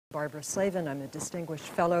Barbara Slavin. I'm a distinguished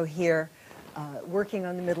fellow here working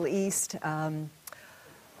on the Middle East.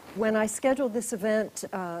 When I scheduled this event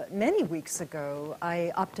many weeks ago,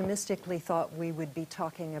 I optimistically thought we would be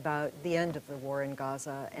talking about the end of the war in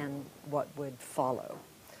Gaza and what would follow.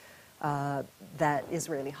 That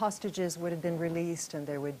Israeli hostages would have been released and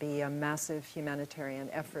there would be a massive humanitarian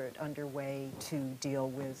effort underway to deal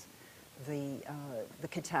with the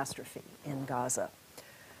catastrophe in Gaza.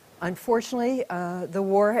 Unfortunately, the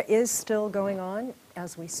war is still going on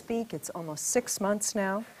as we speak. It's almost 6 months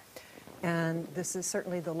now, and this is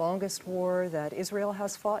certainly the longest war that Israel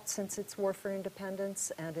has fought since its war for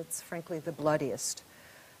independence, and it's frankly the bloodiest.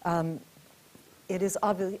 It is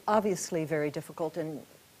obviously very difficult, and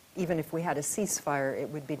even if we had a ceasefire,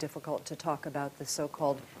 it would be difficult to talk about the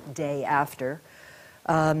so-called day after.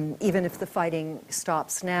 Even if the fighting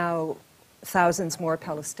stops now, thousands more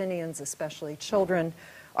Palestinians, especially children,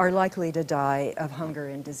 are likely to die of hunger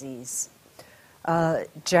and disease.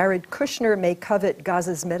 Jared Kushner may covet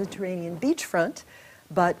Gaza's Mediterranean beachfront,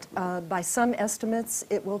 but by some estimates,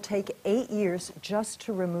 it will take 8 years just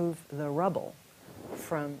to remove the rubble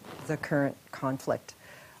from the current conflict,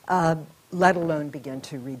 let alone begin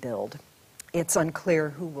to rebuild. It's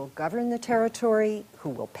unclear who will govern the territory, who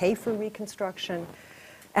will pay for reconstruction,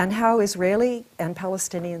 and how Israeli and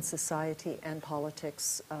Palestinian society and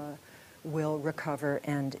politics will recover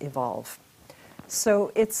and evolve.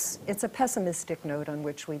 So it's a pessimistic note on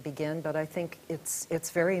which we begin, but I think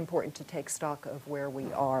it's very important to take stock of where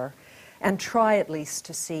we are and try at least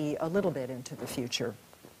to see a little bit into the future.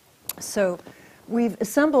 So we've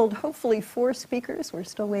assembled hopefully 4 speakers, we're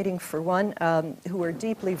still waiting for one, who are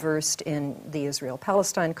deeply versed in the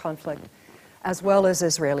Israel-Palestine conflict, as well as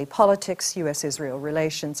Israeli politics, U.S.-Israel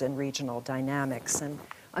relations, and regional dynamics. And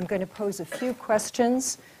I'm going to pose a few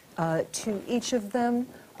questions to each of them.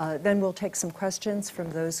 Then we'll take some questions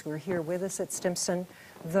from those who are here with us at Stimson.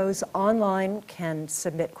 Those online can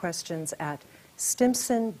submit questions at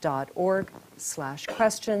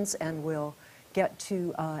stimson.org/questions, and we'll get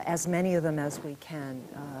to as many of them as we can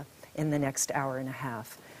in the next hour and a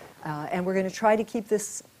half. And we're going to try to keep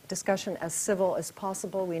this discussion as civil as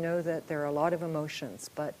possible. We know that there are a lot of emotions,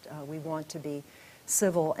 but we want to be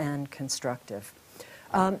civil and constructive.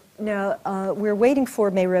 Now, we're waiting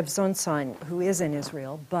for Merev Zonstein, who is in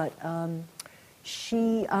Israel, but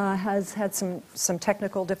she has had some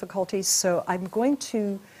technical difficulties, so I'm going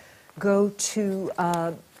to go to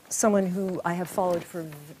someone who I have followed for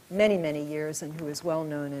many, many years and who is well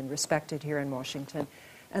known and respected here in Washington,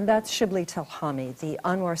 and that's Shibli Telhami, the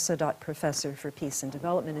Anwar Sadat Professor for Peace and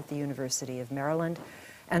Development at the University of Maryland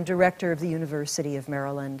and Director of the University of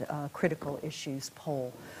Maryland Critical Issues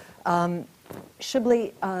Poll.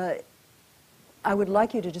 Shibli, I would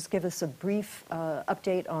like you to just give us a brief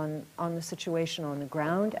update on the situation on the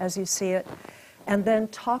ground as you see it, and then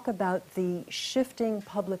talk about the shifting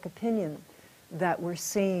public opinion that we're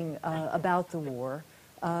seeing about the war,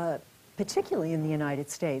 particularly in the United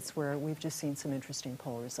States, where we've just seen some interesting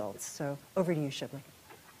poll results. So over to you, Shibli.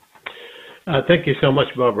 Thank you so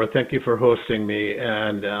much, Barbara. Thank you for hosting me,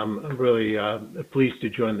 and I'm really pleased to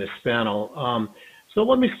join this panel. So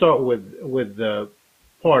let me start with the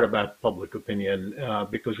part about public opinion,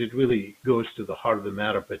 because it really goes to the heart of the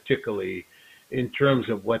matter, particularly in terms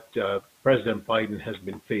of what President Biden has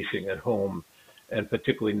been facing at home, and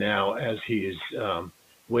particularly now as he is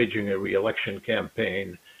waging a re-election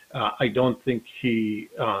campaign. I don't think he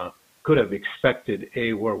could have expected,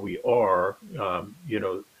 where we are,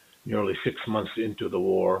 nearly 6 months into the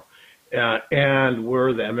war, and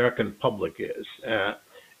where the American public is.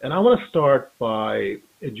 And I want to start by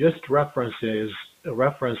just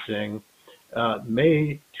referencing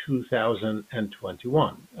May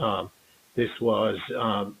 2021. This was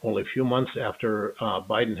only a few months after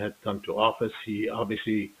Biden had come to office. He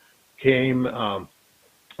obviously came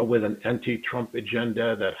with an anti-Trump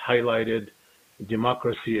agenda that highlighted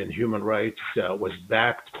democracy and human rights, was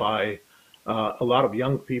backed by a lot of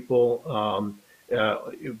young people,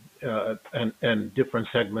 and different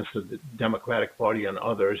segments of the Democratic Party and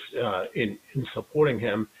others in supporting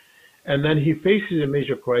him. And then he faces a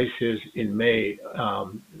major crisis in May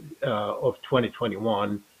of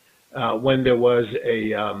 2021 when there was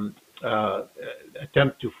a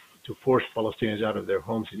attempt to force Palestinians out of their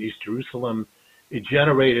homes in East Jerusalem. It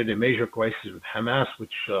generated a major crisis with Hamas,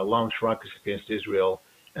 which launched rockets against Israel,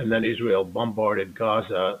 and then Israel bombarded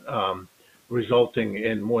Gaza, resulting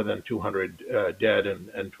in more than 200 dead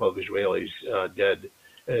and 12 Israelis dead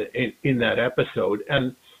in that episode.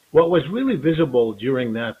 And what was really visible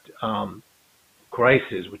during that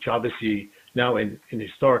crisis, which obviously now in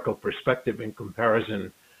historical perspective in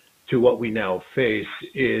comparison to what we now face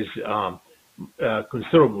is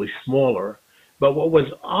considerably smaller. But what was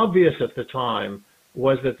obvious at the time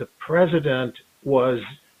was that the president was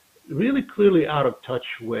really clearly out of touch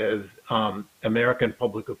with American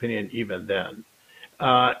public opinion even then.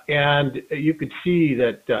 And you could see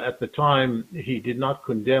that at the time he did not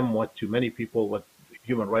condemn what to many people, what the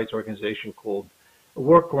human rights organization called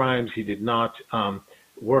war crimes. He did not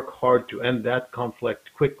work hard to end that conflict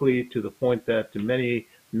quickly, to the point that many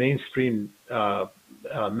mainstream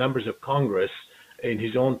members of Congress in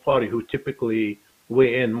his own party, who typically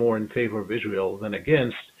weigh in more in favor of Israel than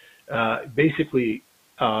against, basically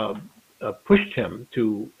pushed him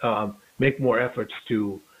to make more efforts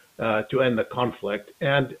to end the conflict.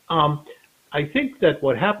 And I think that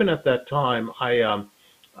what happened at that time,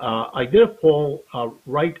 I did a poll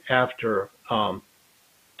right after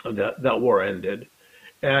that war ended.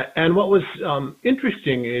 And what was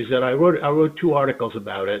interesting is that I wrote two articles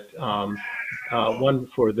about it, one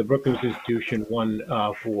for the Brookings Institution, one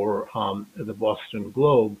for the Boston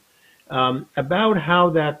Globe, about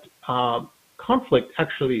how that conflict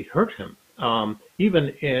actually hurt him,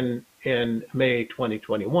 even in May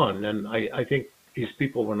 2021. And I think these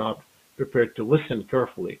people were not prepared to listen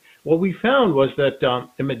carefully. What we found was that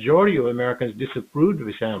the majority of Americans disapproved of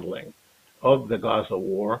his handling of the Gaza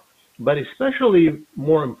war, but especially,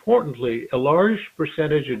 more importantly, a large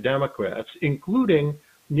percentage of Democrats, including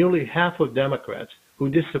nearly half of Democrats, who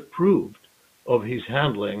disapproved of his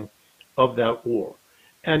handling of that war.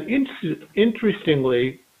 And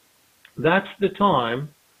interestingly, that's the time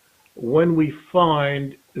when we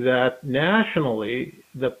find that nationally,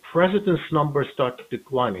 the president's numbers start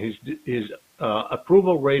declining. His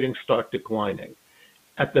approval ratings start declining.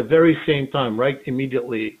 At the very same time, right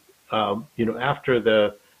immediately, after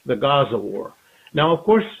the Gaza war. Now, of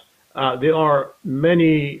course, there are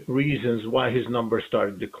many reasons why his numbers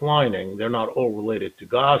started declining. They're not all related to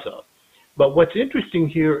Gaza. But what's interesting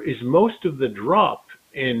here is most of the drop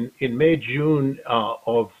in May, June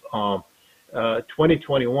of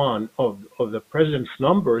 2021 of the president's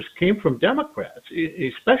numbers came from Democrats,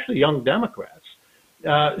 especially young Democrats.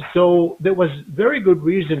 So there was very good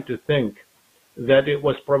reason to think that it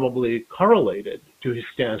was probably correlated to his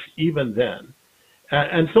stance even then.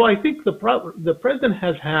 And so I think the president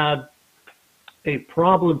has had a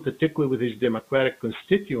problem, particularly with his Democratic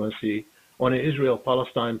constituency, on an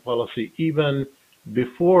Israel-Palestine policy, even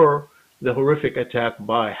before the horrific attack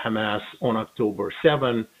by Hamas on October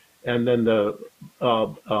 7, and then the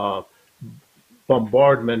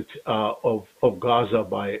bombardment of Gaza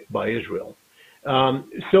by Israel.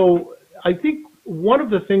 So I think one of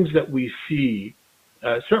the things that we see,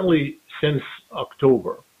 certainly since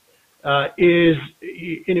October, is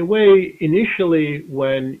in a way, initially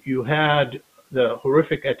when you had the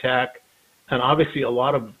horrific attack and obviously a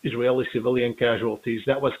lot of Israeli civilian casualties,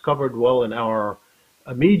 that was covered well in our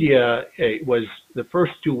media. It was the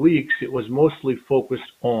first 2 weeks, it was mostly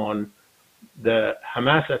focused on the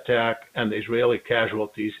Hamas attack and the Israeli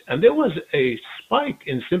casualties. And there was a spike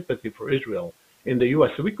in sympathy for Israel in the U.S.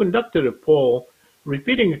 So we conducted a poll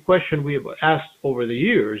repeating a question we have asked over the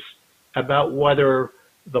years about whether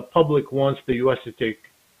the public wants the U.S.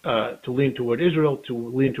 to lean toward Israel, to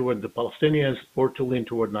lean toward the Palestinians, or to lean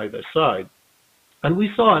toward neither side. And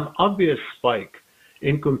we saw an obvious spike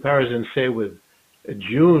in comparison, say, with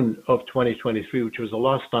June of 2023, which was the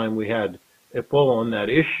last time we had a poll on that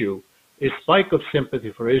issue, a spike of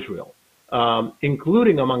sympathy for Israel,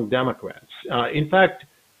 including among Democrats. In fact,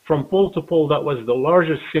 from poll to poll, that was the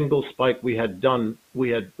largest single spike we had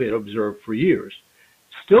observed for years.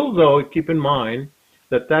 Still, though, keep in mind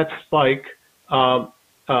that spike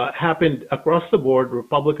happened across the board,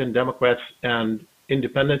 Republican, Democrats, and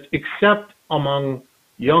independent, except among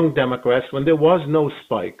young Democrats, when there was no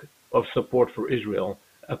spike of support for Israel,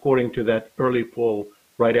 according to that early poll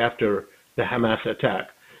right after the Hamas attack.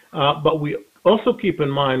 But we also keep in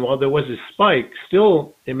mind, while there was a spike,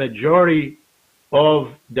 still a majority of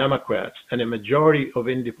Democrats and a majority of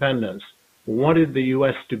independents wanted the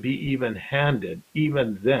U.S. to be even-handed,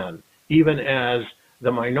 even then, even as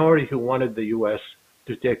the minority who wanted the U.S.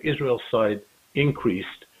 to take Israel's side increased,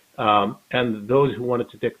 and those who wanted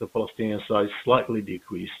to take the Palestinian side slightly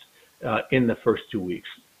decreased in the first 2 weeks.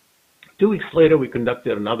 2 weeks later, we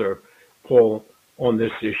conducted another poll on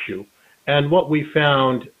this issue. And what we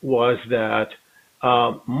found was that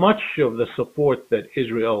much of the support that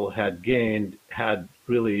Israel had gained had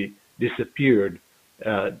really disappeared,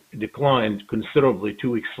 declined considerably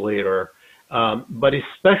 2 weeks later, but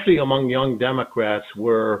especially among young Democrats,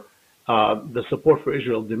 where the support for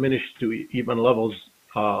Israel diminished to even levels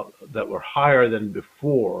that were higher than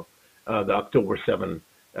before the October 7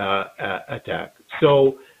 attack.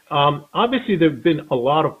 So obviously there have been a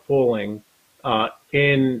lot of polling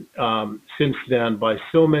in since then by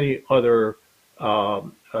so many other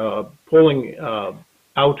polling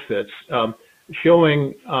outfits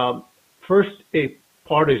showing first a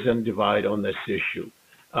partisan divide on this issue,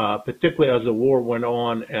 particularly as the war went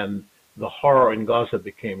on and the horror in Gaza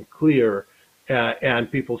became clear,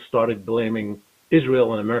 and people started blaming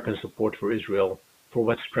Israel and American support for Israel for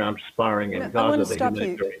what's transpiring in Gaza. I want to stop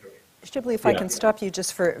you, Shibli, if I can stop you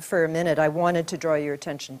just for a minute. I wanted to draw your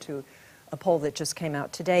attention to a poll that just came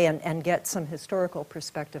out today and get some historical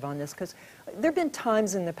perspective on this, because there have been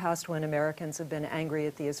times in the past when Americans have been angry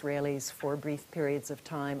at the Israelis for brief periods of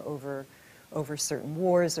time over certain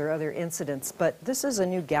wars or other incidents. But this is a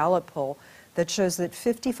new Gallup poll that shows that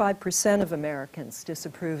 55% of Americans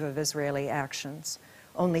disapprove of Israeli actions.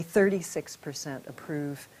 Only 36%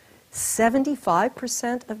 approve.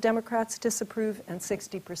 75% of Democrats disapprove, and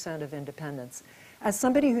 60% of independents. As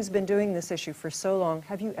somebody who's been doing this issue for so long,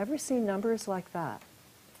 have you ever seen numbers like that?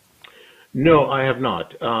 No, I have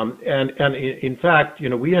not. And in fact,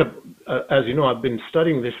 we have, as you know, I've been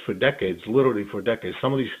studying this for decades, literally for decades.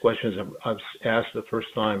 Some of these questions I've asked the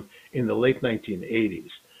first time in the late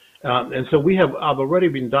 1980s. And so I've already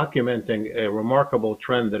been documenting a remarkable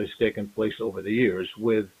trend that has taken place over the years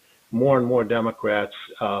with more and more Democrats,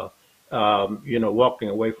 walking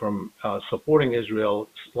away from supporting Israel,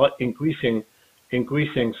 increasing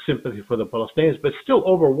sympathy for the Palestinians, but still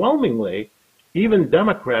overwhelmingly, even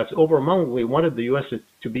Democrats overwhelmingly wanted the U.S.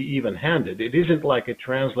 to be even-handed. It isn't like it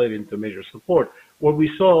translated into major support, where we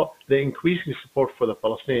saw the increasing support for the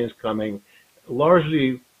Palestinians coming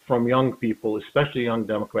largely from young people, especially young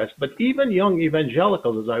Democrats, but even young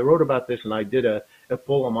evangelicals, as I wrote about this, and I did a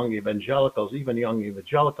poll among evangelicals, even young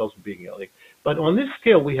evangelicals being elected. But on this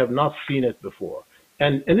scale, we have not seen it before.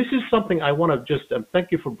 And this is something I want to just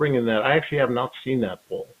thank you for bringing that. I actually have not seen that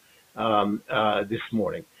poll this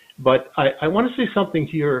morning. But I want to say something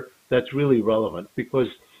here that's really relevant because,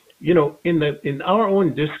 in our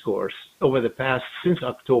own discourse over the past, since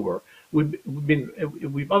October,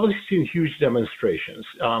 we've obviously seen huge demonstrations,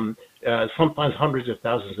 sometimes hundreds of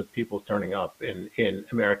thousands of people turning up in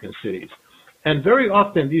American cities. And very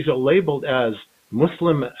often these are labeled as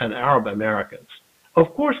Muslim and Arab Americans.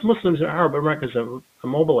 Of course, Muslims and Arab Americans are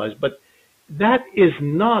mobilized, but that is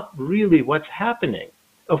not really what's happening.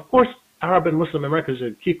 Of course, Arab and Muslim Americans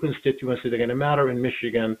are key constituencies. They're going to matter in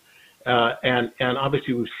Michigan, and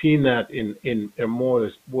obviously we've seen that in more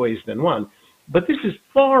ways than one. But this is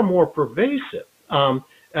far more pervasive.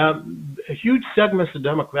 Huge segments of the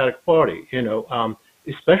Democratic Party,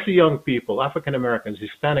 especially young people, African Americans,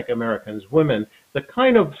 Hispanic Americans, women, the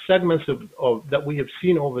kind of segments of that we have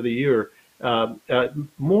seen over the year,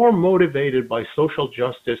 more motivated by social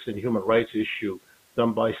justice and human rights issue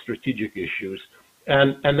than by strategic issues.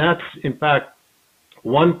 And that's, in fact,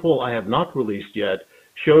 one poll I have not released yet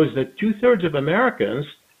shows that 2/3 of Americans,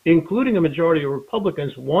 including a majority of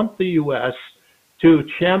Republicans, want the U.S. to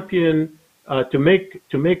champion, to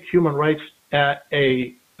make human rights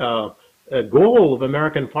a goal of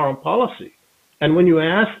American foreign policy. And when you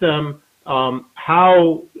ask them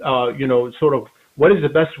how, sort of what is the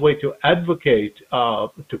best way to advocate,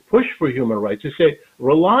 to push for human rights, they say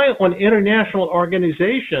rely on international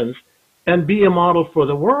organizations and be a model for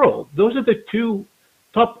the world. Those are the two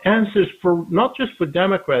top answers for not just for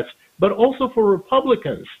Democrats, but also for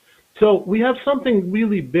Republicans. So we have something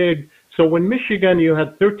really big. So when Michigan, you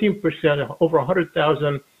had 13%, over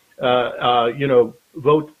 100,000,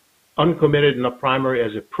 vote uncommitted in a primary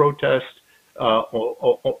as a protest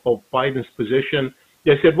of Biden's position.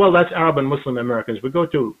 They said, well, that's Arab and Muslim Americans. We go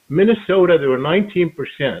to Minnesota, there were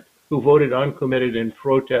 19% who voted uncommitted in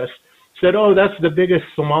protest. Said, oh, that's the biggest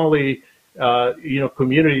Somali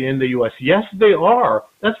community in the U.S. Yes, they are.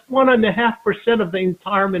 That's 1.5% of the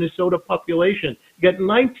entire Minnesota population. You got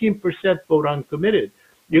 19% vote uncommitted.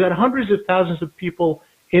 You got hundreds of thousands of people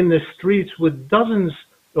in the streets with dozens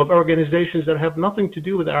of organizations that have nothing to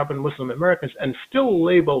do with Arab and Muslim Americans and still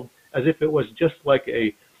labeled as if it was just like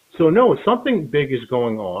a. So no, something big is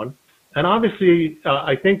going on, and obviously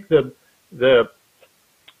I think the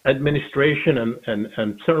administration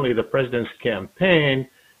and certainly the president's campaign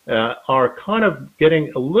are kind of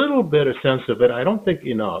getting a little bit of sense of it. I don't think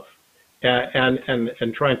enough, and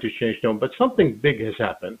trying to change them. But something big has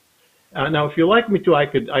happened. Now, if you like me to, I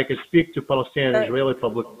could speak to Palestinian and Israeli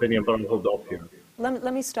public opinion, but I'll hold off here.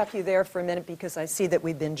 Let me stop you there for a minute because I see that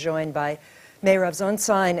we've been joined by Meirav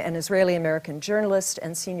Zonstein, an Israeli-American journalist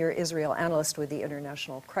and senior Israel analyst with the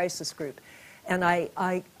International Crisis Group. And I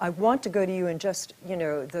want to go to you and just,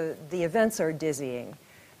 the events are dizzying.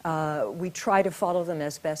 We try to follow them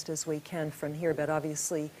as best as we can from here, but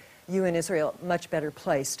obviously you in Israel, much better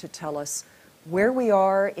place to tell us where we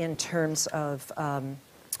are in terms of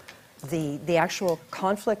the actual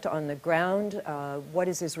conflict on the ground. What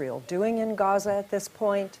is Israel doing in Gaza at this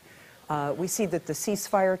point? We see that the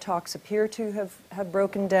ceasefire talks appear to have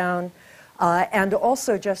broken down. And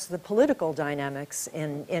also just the political dynamics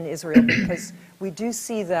in Israel, because we do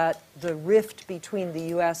see that the rift between the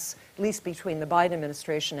U.S., at least between the Biden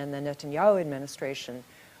administration and the Netanyahu administration,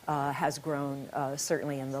 has grown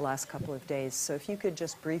certainly in the last couple of days. So if you could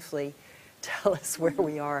just briefly tell us where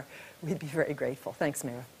we are, we'd be very grateful. Thanks,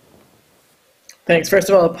 Mara. Thanks. First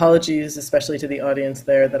of all, apologies, especially to the audience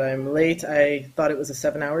there, that I'm late. I thought it was a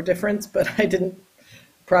 7-hour difference, but I didn't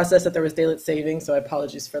process that there was daylight saving, so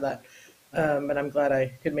apologies for that. But I'm glad I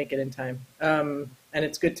could make it in time. And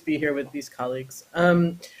it's good to be here with these colleagues.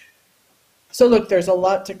 So look, there's a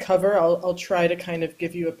lot to cover. I'll try to kind of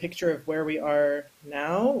give you a picture of where we are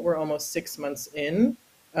now. We're almost 6 months in.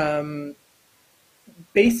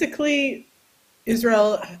 Basically,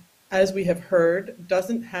 Israel, as we have heard,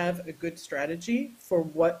 doesn't have a good strategy for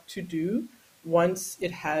what to do once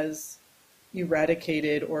it has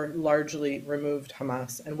eradicated or largely removed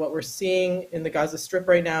Hamas. And what we're seeing in the Gaza Strip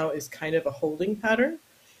right now is kind of a holding pattern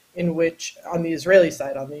in which, on the Israeli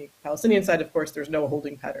side, on the Palestinian side, of course, there's no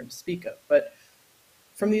holding pattern to speak of. But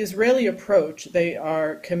from the Israeli approach, they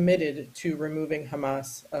are committed to removing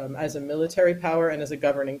Hamas as a military power and as a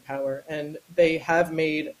governing power. And they have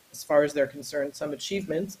made, as far as they're concerned, some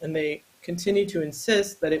achievements, and they continue to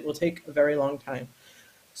insist that it will take a very long time.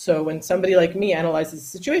 So when somebody like me analyzes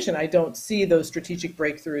the situation, I don't see those strategic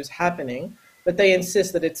breakthroughs happening, but they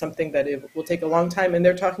insist that it's something that it will take a long time. And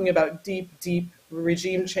they're talking about deep, deep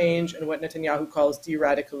regime change and what Netanyahu calls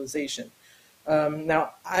de-radicalization.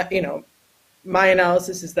 Now, my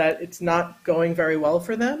analysis is that it's not going very well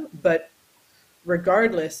for them, but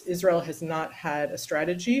regardless, Israel has not had a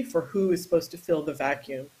strategy for who is supposed to fill the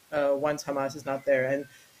vacuum once Hamas is not there. And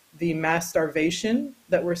the mass starvation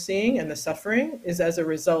that we're seeing and the suffering is as a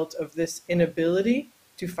result of this inability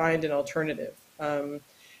to find an alternative.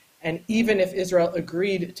 And even if Israel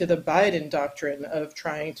agreed to the Biden doctrine of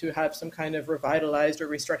trying to have some kind of revitalized or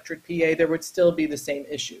restructured PA, there would still be the same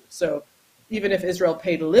issue. So even if Israel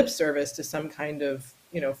paid lip service to some kind of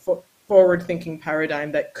forward-thinking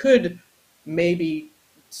paradigm that could maybe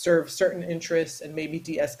serve certain interests and maybe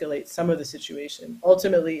de-escalate some of the situation,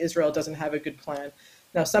 ultimately Israel doesn't have a good plan.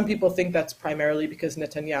 Now, some people think that's primarily because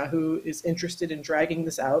Netanyahu is interested in dragging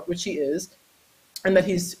this out, which he is, and that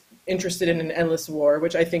he's interested in an endless war,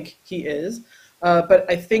 which I think he is. But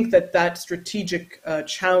I think that strategic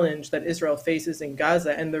challenge that Israel faces in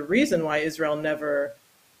Gaza, and the reason why Israel never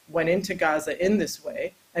went into Gaza in this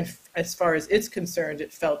way, and as far as it's concerned,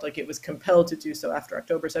 it felt like it was compelled to do so after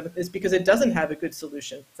October 7th, is because it doesn't have a good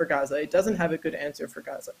solution for Gaza. It doesn't have a good answer for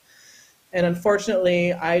Gaza. And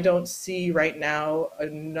unfortunately, I don't see right now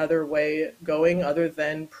another way going other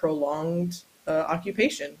than prolonged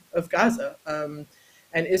occupation of Gaza.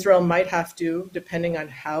 And Israel might have to, depending on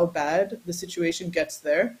how bad the situation gets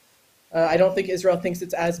there. I don't think Israel thinks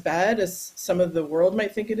it's as bad as some of the world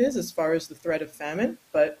might think it is as far as the threat of famine.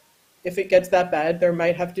 But if it gets that bad, there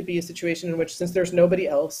might have to be a situation in which, since there's nobody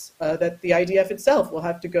else, that the IDF itself will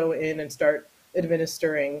have to go in and start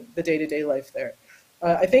administering the day-to-day life there.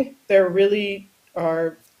 I think there really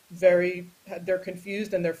are they're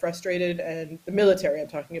confused and they're frustrated, and the military I'm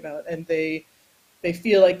talking about, and they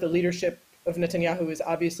feel like the leadership of Netanyahu is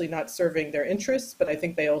obviously not serving their interests, but I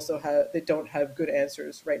think they don't have good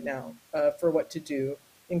answers right now for what to do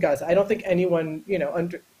in Gaza. I don't think anyone,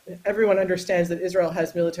 everyone understands that Israel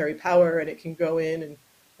has military power and it can go in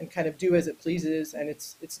and kind of do as it pleases, and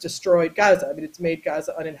it's destroyed Gaza. I mean, it's made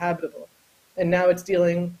Gaza uninhabitable. And now it's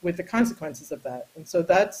dealing with the consequences of that. And so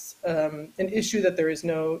that's an issue that there is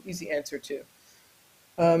no easy answer to.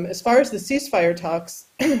 As far as the ceasefire talks,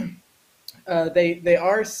 they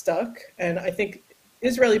are stuck. And I think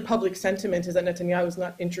Israeli public sentiment is that Netanyahu is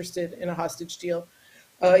not interested in a hostage deal,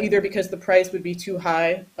 either because the price would be too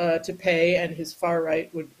high to pay and his far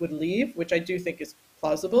right would leave, which I do think is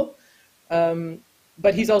plausible.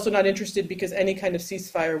 But he's also not interested because any kind of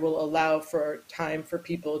ceasefire will allow for time for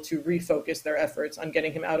people to refocus their efforts on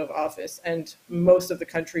getting him out of office. And most of the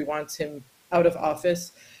country wants him out of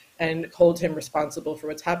office and hold him responsible for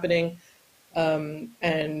what's happening.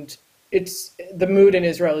 And the mood in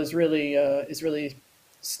Israel is really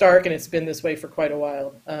stark, and it's been this way for quite a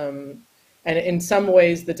while. And in some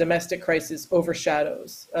ways, the domestic crisis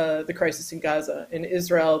overshadows the crisis in Gaza. In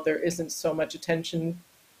Israel, there isn't so much attention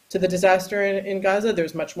to the disaster in Gaza.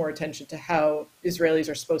 There's much more attention to how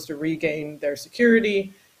Israelis are supposed to regain their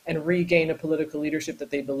security and regain a political leadership that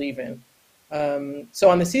they believe in. So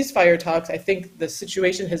on the ceasefire talks, I think the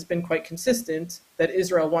situation has been quite consistent that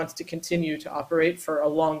Israel wants to continue to operate for a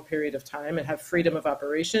long period of time and have freedom of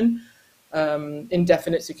operation,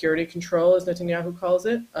 indefinite security control, as Netanyahu calls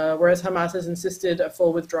it, whereas Hamas has insisted a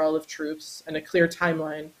full withdrawal of troops and a clear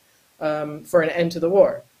timeline for an end to the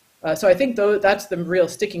war. So I think that's the real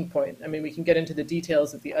sticking point. I mean, we can get into the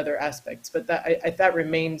details of the other aspects, but that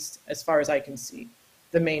remains, as far as I can see,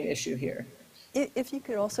 the main issue here. If you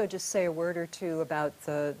could also just say a word or two about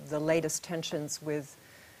the latest tensions with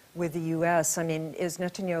the U.S. I mean, is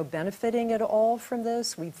Netanyahu benefiting at all from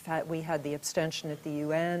this? We had the abstention at the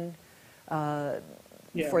UN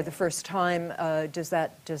for the first time. Does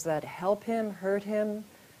that help him, hurt him,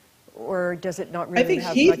 or does it not really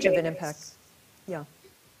have much of an impact? Yeah.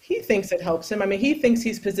 He thinks it helps him. I mean, he thinks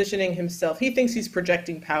he's positioning himself. He thinks he's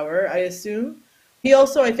projecting power, I assume. He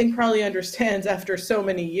also, I think, probably understands after so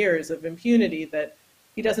many years of impunity that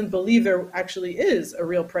he doesn't believe there actually is a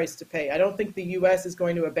real price to pay. I don't think the U.S. is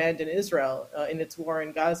going to abandon Israel in its war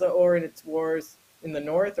in Gaza or in its wars in the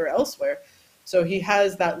north or elsewhere. So he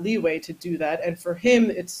has that leeway to do that. And for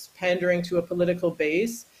him, it's pandering to a political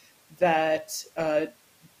base that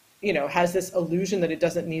has this illusion that it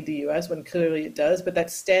doesn't need the U.S. when clearly it does, but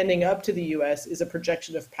that standing up to the U.S. is a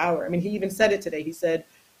projection of power. I mean, he even said it today. He said,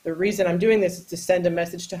 the reason I'm doing this is to send a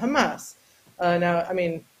message to Hamas. Now, I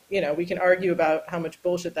mean, we can argue about how much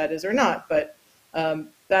bullshit that is or not, but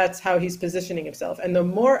that's how he's positioning himself. And the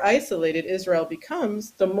more isolated Israel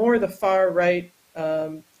becomes, the more the far right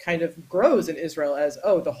kind of grows in Israel as,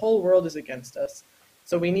 the whole world is against us.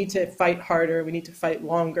 So we need to fight harder, we need to fight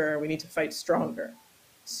longer, we need to fight stronger.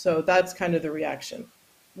 So that's kind of the reaction.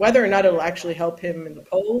 Whether or not it'll actually help him in the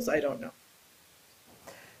polls, I don't know.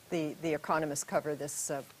 The Economist cover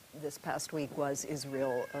this past week was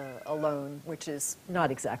Israel alone, which is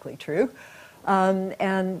not exactly true.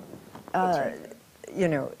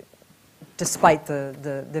 Despite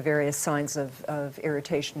the various signs of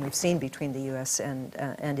irritation we've seen between the U.S.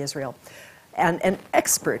 and Israel. And an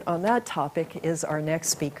expert on that topic is our next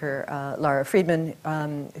speaker, Lara Friedman,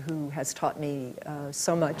 who has taught me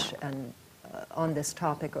so much on this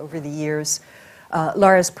topic over the years.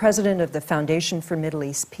 Lara is president of the Foundation for Middle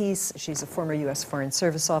East Peace. She's a former U.S. Foreign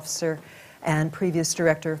Service officer and previous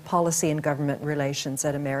director of policy and government relations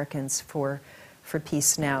at Americans for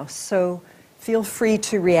Peace Now. So feel free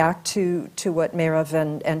to react to what Meirav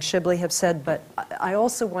and Shibli have said, but I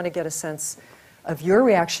also want to get a sense of your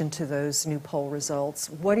reaction to those new poll results.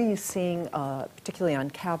 What are you seeing, particularly on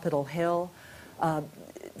Capitol Hill?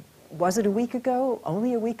 Was it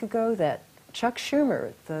only a week ago, that Chuck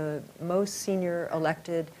Schumer, the most senior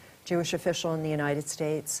elected Jewish official in the United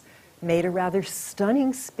States, made a rather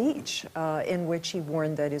stunning speech in which he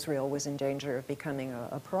warned that Israel was in danger of becoming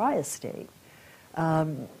a pariah state.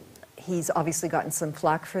 He's obviously gotten some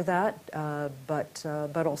flack for that,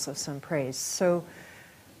 but also some praise. So,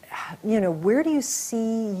 where do you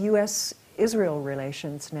see U.S.-Israel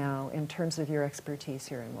relations now in terms of your expertise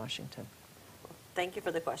here in Washington? Thank you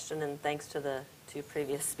for the question, and thanks to the two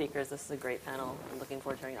previous speakers. This is a great panel. I'm looking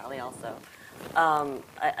forward to hearing Ali also.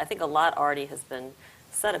 I think a lot already has been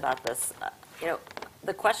said about this.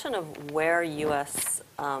 The question of where U.S.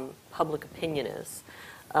 Public opinion is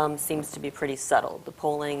seems to be pretty settled. The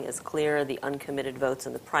polling is clear. The uncommitted votes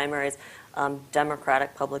in the primaries.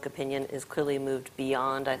 Democratic public opinion is clearly moved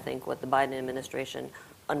beyond, I think, what the Biden administration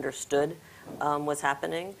understood was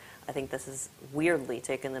happening. I think this has weirdly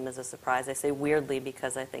taken them as a surprise. I say weirdly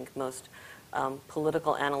because I think most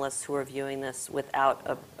political analysts who are viewing this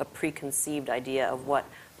without a preconceived idea of what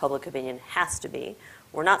public opinion has to be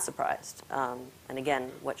were not surprised. And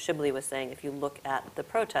again, what Shibli was saying, if you look at the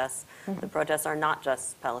protests are not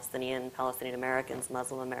just Palestinian Americans,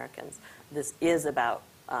 Muslim Americans. This is about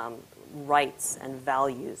rights and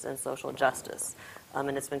values and social justice.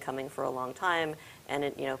 And it's been coming for a long time.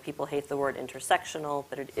 And people hate the word intersectional,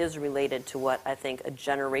 but it is related to what I think a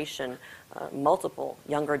generation, multiple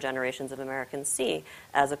younger generations of Americans see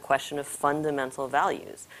as a question of fundamental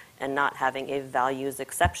values and not having a values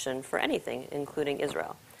exception for anything, including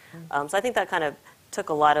Israel. So I think that kind of took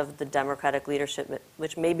a lot of the Democratic leadership,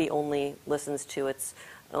 which maybe only listens to its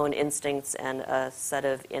own instincts and a set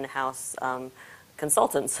of in-house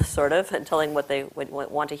consultants, sort of, and telling what they would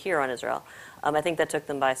want to hear on Israel. I think that took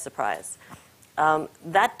them by surprise.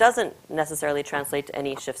 That doesn't necessarily translate to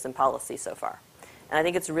any shifts in policy so far. And I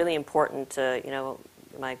think it's really important to,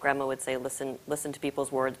 my grandma would say, listen to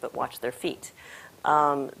people's words, but watch their feet.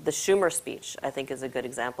 The Schumer speech, I think, is a good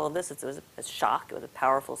example of this. It was a shock. It was a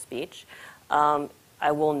powerful speech.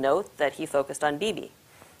 I will note that he focused on Bibi.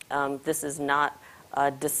 This is not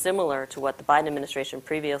dissimilar to what the Biden administration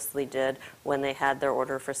previously did when they had their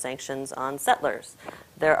order for sanctions on settlers.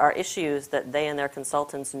 There are issues that they and their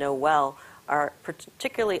consultants know well are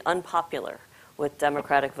particularly unpopular with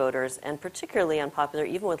Democratic voters, and particularly unpopular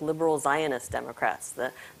even with liberal Zionist Democrats,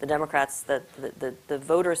 the Democrats, the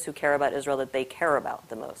voters who care about Israel that they care about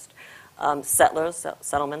the most.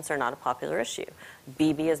 Settlements are not a popular issue.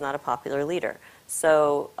 Bibi is not a popular leader.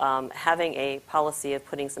 So having a policy of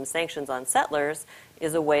putting some sanctions on settlers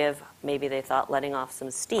is a way of, maybe they thought, letting off some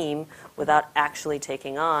steam without actually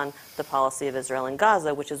taking on the policy of Israel in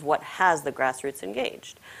Gaza, which is what has the grassroots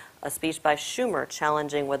engaged. A speech by Schumer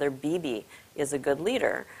challenging whether Bibi is a good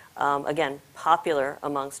leader, again, popular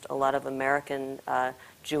amongst a lot of American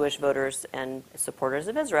Jewish voters and supporters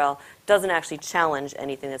of Israel, doesn't actually challenge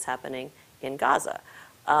anything that's happening in Gaza.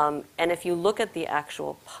 And if you look at the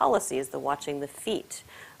actual policies, the watching the feet,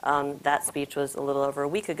 that speech was a little over a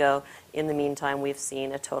week ago. In the meantime, we've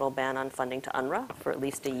seen a total ban on funding to UNRWA for at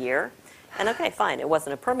least a year. And okay, fine, it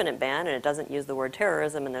wasn't a permanent ban, and it doesn't use the word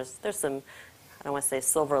terrorism, and there's some, I don't want to say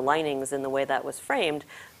silver linings in the way that was framed,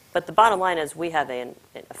 but the bottom line is we have a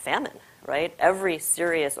famine, right? Every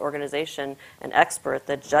serious organization and expert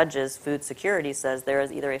that judges food security says there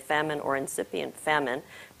is either a famine or incipient famine,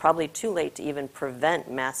 probably too late to even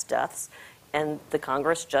prevent mass deaths, and the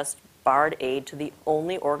Congress just barred aid to the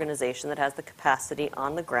only organization that has the capacity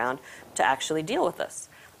on the ground to actually deal with this.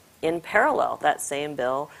 In parallel, that same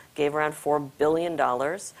bill gave around $4 billion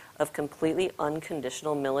of completely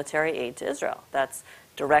unconditional military aid to Israel. That's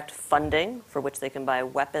direct funding for which they can buy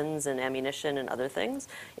weapons and ammunition and other things,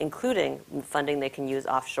 including funding they can use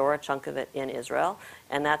offshore, a chunk of it in Israel,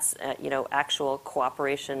 and that's actual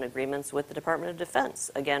cooperation agreements with the Department of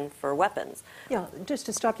Defense, again, for weapons. Yeah, just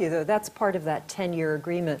to stop you though, that's part of that 10-year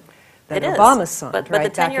agreement that It Obama is. signed, But right, the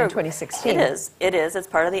back 10-year in 2016. It is. It's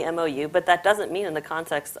part of the MOU, but that doesn't mean in the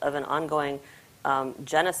context of an ongoing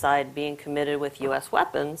genocide being committed with U.S.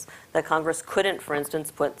 weapons that Congress couldn't, for instance,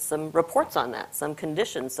 put some reports on that, some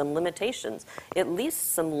conditions, some limitations, at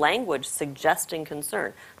least some language suggesting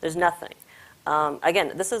concern. There's nothing.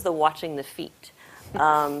 Again, this is the watching the feet.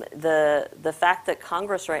 The fact that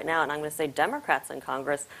Congress right now, and I'm going to say Democrats in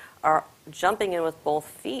Congress, are jumping in with both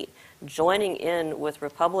feet, joining in with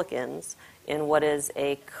Republicans in what is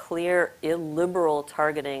a clear illiberal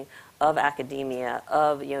targeting of academia,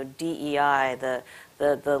 of DEI,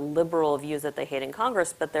 the liberal views that they hate in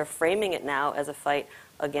Congress, but they're framing it now as a fight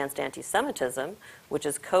against anti-Semitism, which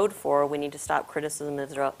is code for we need to stop criticism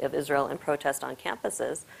of Israel and protest on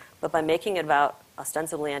campuses. But by making it about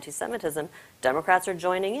ostensibly anti-Semitism, Democrats are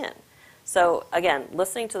joining in. So again,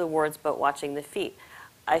 listening to the words but watching the feet.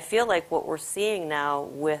 I feel like what we're seeing now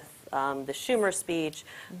with the Schumer speech,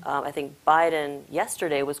 I think Biden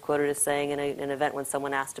yesterday was quoted as saying in an event when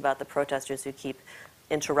someone asked about the protesters who keep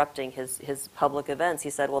interrupting his public events, he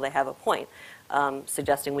said, well, they have a point,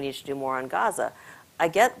 suggesting we need to do more on Gaza.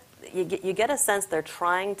 You get a sense they're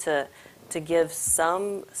trying to give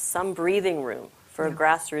some breathing room for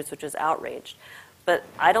grassroots, which is outraged. But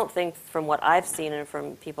I don't think, from what I've seen and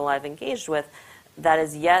from people I've engaged with, that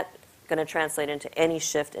is yet going to translate into any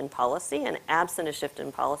shift in policy. And absent a shift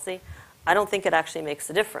in policy, I don't think it actually makes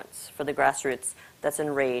a difference for the grassroots that's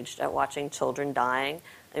enraged at watching children dying.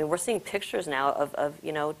 I mean, we're seeing pictures now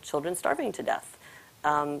of children starving to death.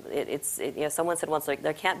 Someone said once, like,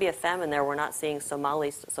 there can't be a famine there. We're not seeing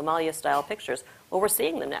Somalia-style pictures. Well, we're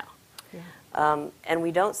seeing them now. Yeah. And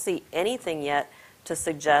we don't see anything yet to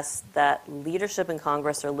suggest that leadership in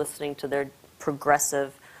Congress are listening to their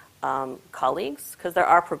progressive colleagues, because there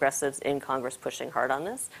are progressives in Congress pushing hard on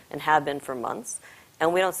this and have been for months.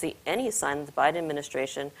 And we don't see any sign that the Biden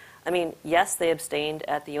administration, I mean, yes, they abstained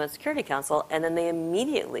at the UN Security Council, and then they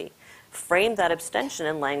immediately framed that abstention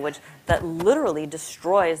in language that literally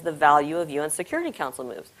destroys the value of UN Security Council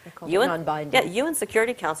moves. Non-binding. Yeah, UN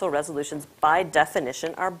Security Council resolutions, by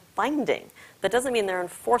definition, are binding. That doesn't mean they're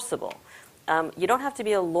enforceable. You don't have to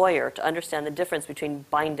be a lawyer to understand the difference between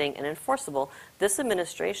binding and enforceable. This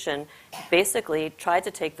administration basically tried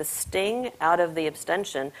to take the sting out of the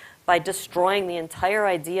abstention by destroying the entire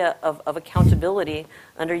idea of accountability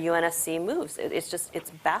under UNSC moves.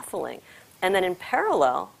 It's baffling. And then in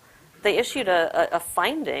parallel, they issued a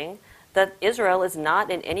finding that Israel is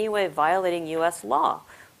not in any way violating U.S. law.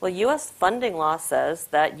 Well, U.S. funding law says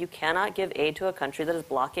that you cannot give aid to a country that is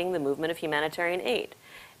blocking the movement of humanitarian aid.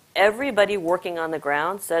 Everybody working on the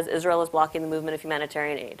ground says Israel is blocking the movement of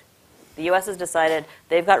humanitarian aid. The U.S. has decided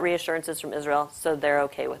they've got reassurances from Israel, so they're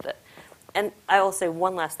okay with it. And I will say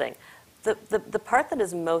one last thing. The part that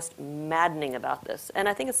is most maddening about this, and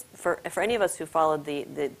I think it's for any of us who followed the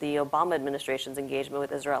Obama administration's engagement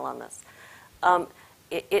with Israel on this,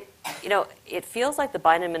 It feels like the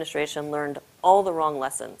Biden administration learned all the wrong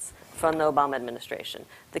lessons from the Obama administration.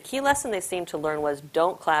 The key lesson they seemed to learn was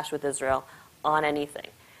don't clash with Israel on anything,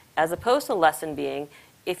 as opposed to the lesson being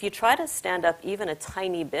if you try to stand up even a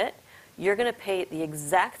tiny bit, you're going to pay the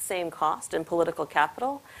exact same cost in political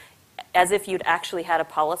capital as if you'd actually had a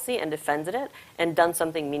policy and defended it and done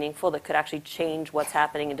something meaningful that could actually change what's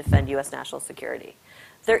happening and defend U.S. national security.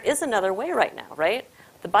 There is another way right now, right?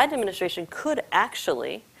 The Biden administration could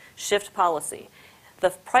actually shift policy.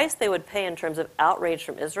 The price they would pay in terms of outrage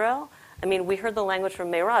from Israel, I mean, we heard the language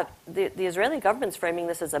from Meirav. The Israeli government's framing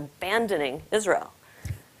this as abandoning Israel,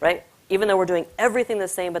 right? Even though we're doing everything the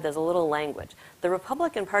same, but there's a little language. The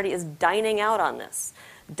Republican Party is dining out on this.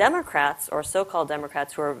 Democrats, or so-called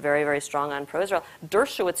Democrats who are very, very strong on pro-Israel,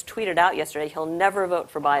 Dershowitz tweeted out yesterday he'll never vote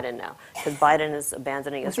for Biden now because Biden is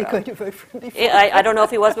abandoning Israel. Was he going to vote for him before? I don't know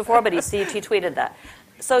if he was before, but he tweeted that.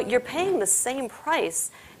 So you're paying the same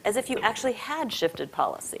price as if you actually had shifted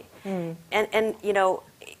policy. And you know,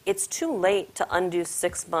 it's too late to undo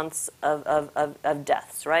 6 months of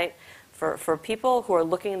deaths, right? For people who are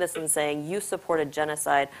looking at this and saying, you supported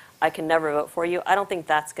genocide, I can never vote for you, I don't think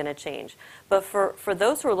that's going to change. But for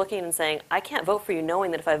those who are looking and saying, I can't vote for you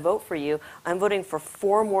knowing that if I vote for you, I'm voting for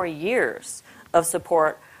 4 more years of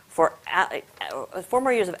support, for 4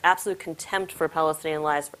 more years of absolute contempt for Palestinian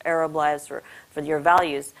lives, for Arab lives, for your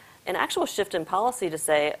values, an actual shift in policy to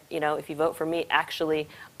say, you know, if you vote for me, actually,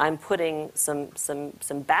 I'm putting some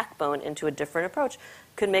backbone into a different approach,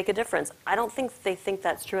 could make a difference. I don't think they think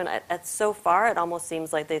that's true, and so far, it almost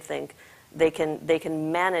seems like they think they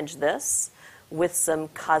can manage this with some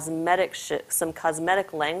cosmetic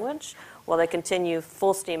language while they continue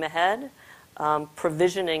full steam ahead,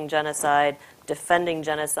 provisioning genocide, defending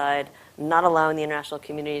genocide, not allowing the international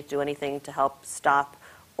community to do anything to help stop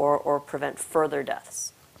or prevent further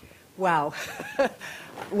deaths. Wow.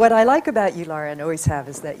 What I like about you, Lara, and always have,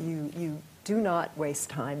 is that you do not waste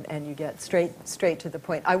time and you get straight to the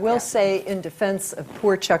point. I will say in defense of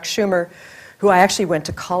poor Chuck Schumer, who I actually went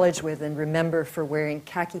to college with and remember for wearing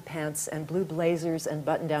khaki pants and blue blazers and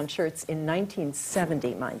button-down shirts in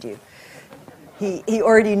 1970, mind you. He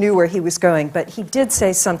already knew where he was going, but he did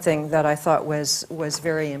say something that I thought was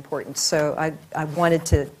very important, so I wanted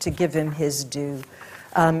to give him his due.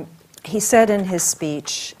 He said in his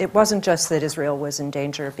speech, it wasn't just that Israel was in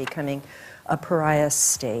danger of becoming a pariah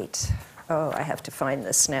state. Oh, I have to find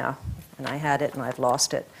this now, and I had it and I've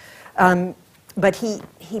lost it. But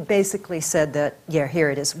he basically said that, yeah, here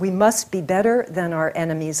it is. We must be better than our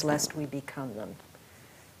enemies lest we become them.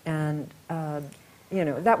 And, you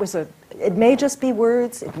know, it may just be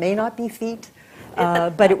words, it may not be feet,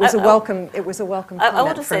 but it was a welcome comment I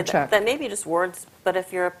will just from say Chuck. that may be just words, but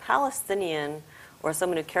if you're a Palestinian or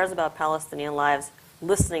someone who cares about Palestinian lives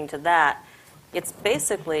listening to that, it's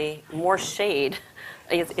basically more shade.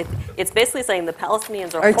 It's basically saying the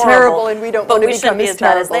Palestinians are horrible, terrible and we don't want to we become shouldn't be as as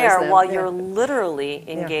bad as they terrible as are, them. while Yeah. you're literally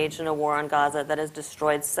engaged in a war on Gaza that has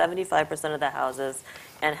destroyed 75% of the houses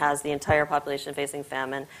and has the entire population facing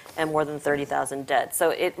famine and more than 30,000 dead. So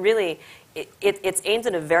it really, it's aimed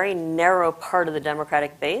at a very narrow part of the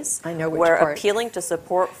Democratic base. I know which where part. appealing to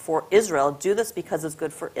support for Israel, do this because it's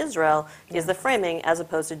good for Israel, is the framing, as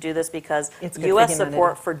opposed to do this because It's good for U.S. humanity.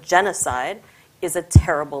 support for genocide is a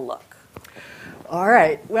terrible look. All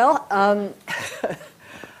right. Well,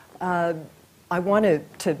 I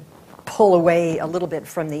wanted to pull away a little bit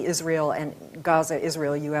from the Israel and Gaza,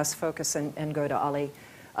 Israel-U.S. focus and go to Ali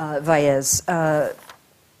Vaez,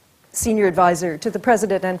 Senior Advisor to the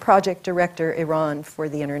President and Project Director, Iran, for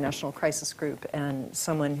the International Crisis Group, and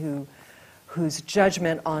someone whose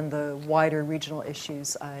judgment on the wider regional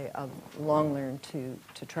issues I've long learned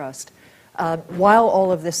to trust. While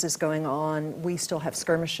all of this is going on, we still have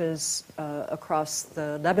skirmishes across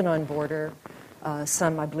the Lebanon border,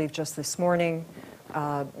 some, I believe, just this morning.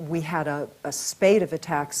 We had a spate of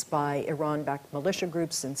attacks by Iran-backed militia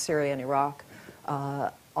groups in Syria and Iraq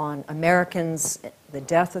on Americans, the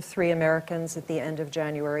death of 3 Americans at the end of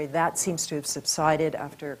January. That seems to have subsided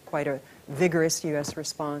after quite a vigorous U.S.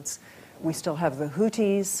 response. We still have the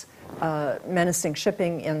Houthis menacing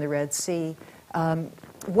shipping in the Red Sea.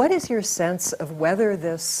 What is your sense of whether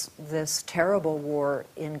this terrible war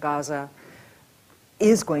in Gaza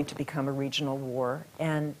is going to become a regional war?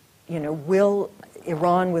 And, you know, will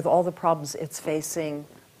Iran, with all the problems it's facing,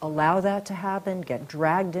 allow that to happen, get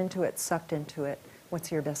dragged into it, sucked into it?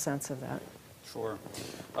 What's your best sense of that? Sure.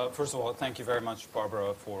 First of all, thank you very much,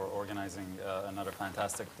 Barbara, for organizing another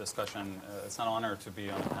fantastic discussion. It's an honor to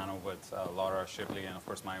be on a panel with Lara Shibley and, of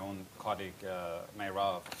course, my own colleague,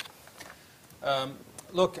 Meirav.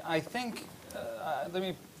 Look, I think, let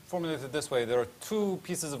me formulate it this way. There are two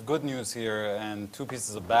pieces of good news here and two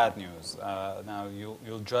pieces of bad news. Now,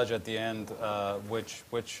 you'll judge at the end which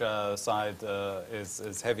side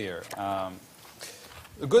is heavier.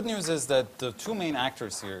 The good news is that the two main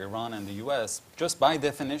actors here, Iran and the U.S., just by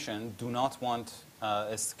definition, do not want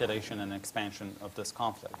escalation and expansion of this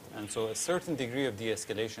conflict. And so a certain degree of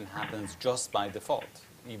de-escalation happens just by default,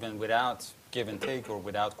 even without give and take or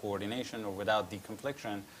without coordination or without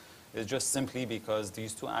deconfliction. It's just simply because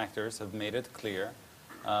these two actors have made it clear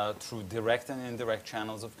through direct and indirect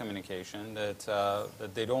channels of communication that,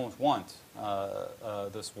 that they don't want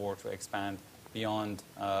this war to expand beyond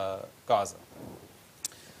Gaza.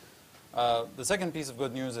 The second piece of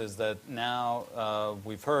good news is that now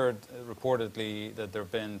we've heard reportedly that there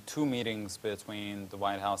have been two meetings between the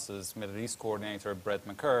White House's Middle East coordinator, Brett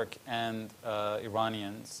McCurk, and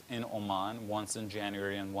Iranians in Oman, once in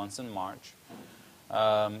January and once in March.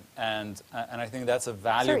 And I think that's a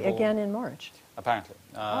valuable... Sorry, again in March? Apparently.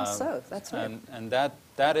 So that's right. And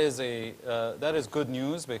that is good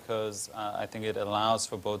news because I think it allows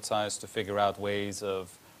for both sides to figure out ways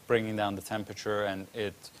of bringing down the temperature, and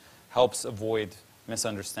it helps avoid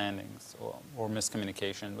misunderstandings or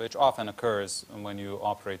miscommunication, which often occurs when you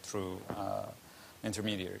operate through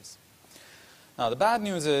intermediaries. Now, the bad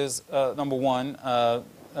news is, number one,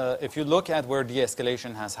 if you look at where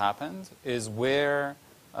de-escalation has happened, is where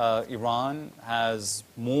Iran has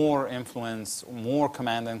more influence, more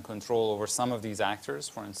command and control over some of these actors,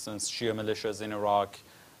 for instance, Shia militias in Iraq,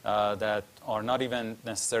 that are not even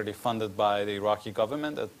necessarily funded by the Iraqi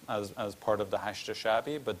government as part of the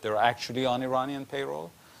Hashd-e-Sha'bi, but they're actually on Iranian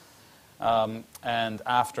payroll. And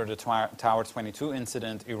after the Tower 22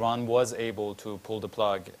 incident, Iran was able to pull the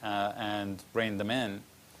plug and rein them in,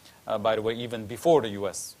 by the way, even before the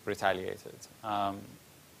U.S. retaliated.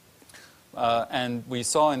 And we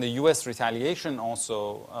saw in the U.S. retaliation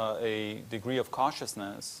also a degree of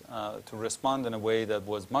cautiousness to respond in a way that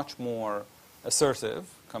was much more assertive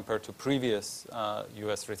compared to previous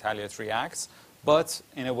U.S. retaliatory acts, but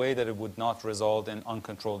in a way that it would not result in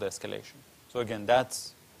uncontrolled escalation. So again,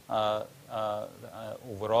 that's overall,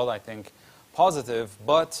 I think, positive,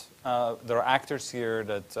 but there are actors here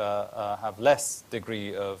that have less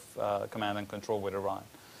degree of command and control with Iran.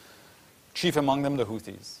 Chief among them, the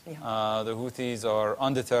Houthis. Yeah. The Houthis are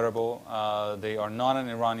undeterrable. They are not an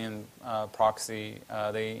Iranian proxy.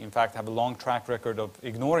 They, in fact, have a long track record of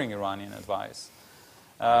ignoring Iranian advice.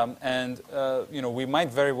 We might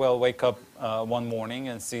very well wake up one morning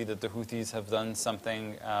and see that the Houthis have done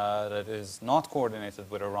something that is not coordinated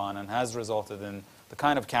with Iran and has resulted in the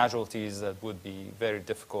kind of casualties that would be very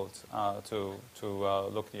difficult to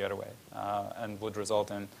look the other way and would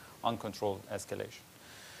result in uncontrolled escalation.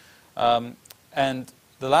 And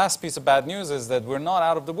the last piece of bad news is that we're not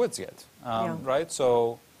out of the woods yet, right?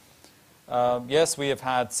 So, yes, we have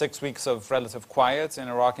had 6 weeks of relative quiet in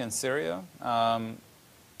Iraq and Syria.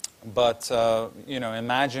 But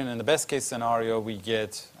imagine in the best case scenario, we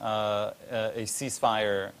get a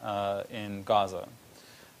ceasefire in Gaza,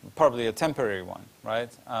 probably a temporary one,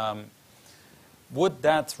 right? Would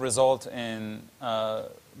that result in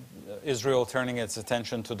Israel turning its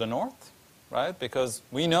attention to the north? Right? Because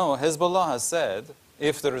we know Hezbollah has said,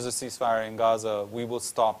 if there is a ceasefire in Gaza, we will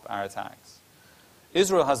stop our attacks.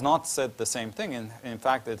 Israel has not said the same thing. In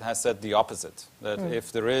fact, it has said the opposite, that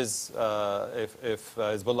if there is, if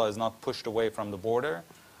Hezbollah is not pushed away from the border,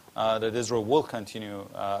 that Israel will continue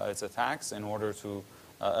its attacks in order to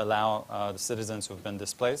allow the citizens who have been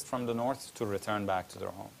displaced from the north to return back to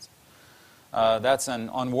their homes. That's an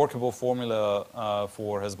unworkable formula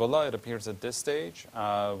for Hezbollah, it appears at this stage.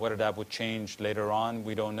 Whether that would change later on,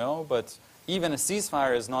 we don't know. But even a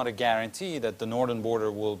ceasefire is not a guarantee that the northern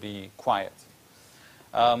border will be quiet.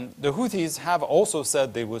 The Houthis have also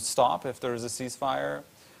said they would stop if there is a ceasefire.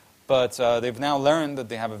 But they've now learned that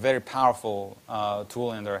they have a very powerful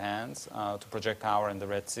tool in their hands to project power in the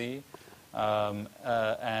Red Sea.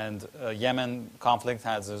 Yemen conflict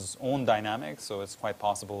has its own dynamics, so it's quite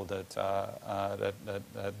possible that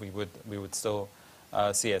that we would still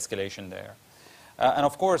see escalation there. And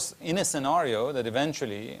of course, in a scenario that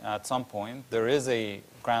eventually, at some point, there is a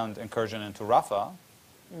ground incursion into Rafah,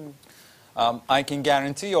 I can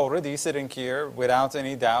guarantee already, sitting here, without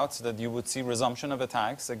any doubt, that you would see resumption of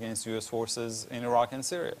attacks against U.S. forces in Iraq and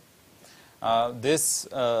Syria. This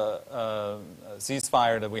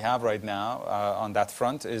ceasefire that we have right now on that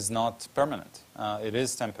front is not permanent. It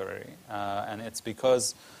is temporary. And it's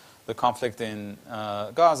because the conflict in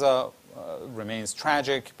Gaza remains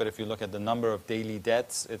tragic, but if you look at the number of daily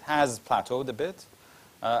deaths, it has plateaued a bit.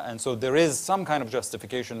 And so there is some kind of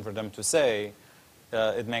justification for them to say,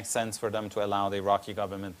 it makes sense for them to allow the Iraqi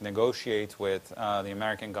government negotiate with the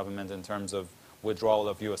American government in terms of withdrawal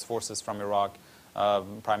of U.S. forces from Iraq.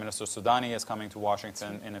 Prime Minister Soudani is coming to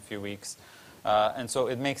Washington in a few weeks. And so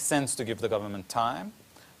it makes sense to give the government time.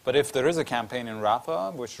 But if there is a campaign in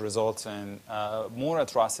Rafah which results in more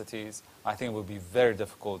atrocities, I think it will be very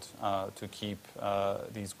difficult to keep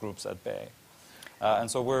these groups at bay. And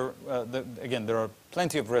so again, there are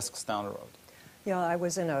plenty of risks down the road. Yeah, I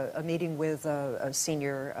was in a meeting with a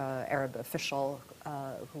senior Arab official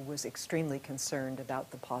who was extremely concerned about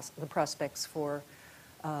the prospects for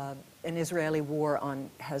an Israeli war on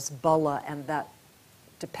Hezbollah, and that,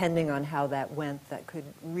 depending on how that went, that could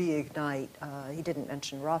reignite, he didn't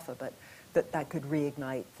mention Rafah, but that could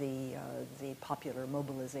reignite the popular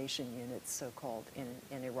mobilization units, so-called,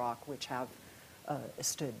 in Iraq, which have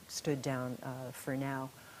stood down for now.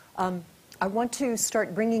 I want to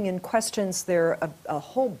start bringing in questions. There are a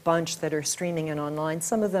whole bunch that are streaming in online.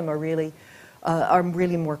 Some of them are really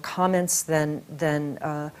more comments than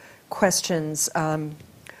questions.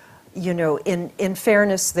 You know, in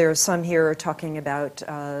fairness, there are some here talking about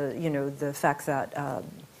you know, the fact that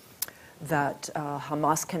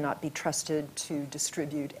Hamas cannot be trusted to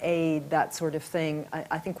distribute aid, that sort of thing.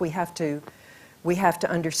 I think we have to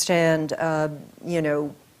understand, you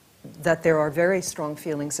know, that there are very strong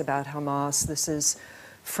feelings about Hamas. This is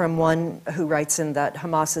from one who writes in that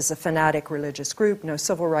Hamas is a fanatic religious group, no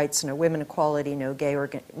civil rights, no women equality, no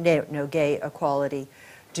gay equality.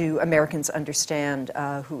 Do Americans understand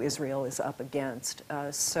who Israel is up against?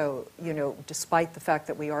 So, you know, despite the fact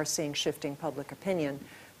that we are seeing shifting public opinion,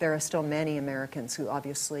 there are still many Americans who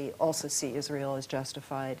obviously also see Israel as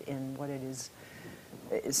justified in what it is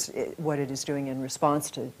doing in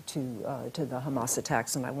response to the Hamas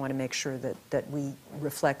attacks, and I want to make sure that we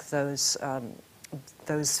reflect those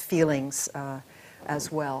feelings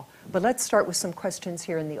as well. But let's start with some questions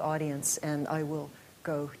here in the audience, and I will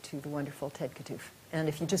go to the wonderful Ted Katouf. And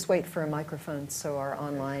if you just wait for a microphone, so are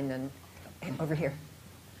online and over here.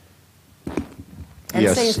 And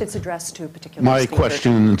yes. Say if it's addressed to a particular My speaker.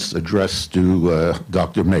 question's addressed to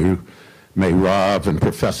Dr. Meirav and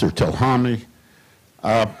Professor Telhami.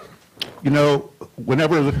 You know,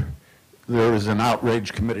 whenever there is an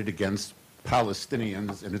outrage committed against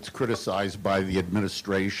Palestinians and it's criticized by the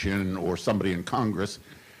administration or somebody in Congress,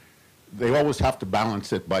 they always have to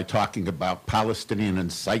balance it by talking about Palestinian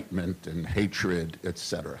incitement and hatred,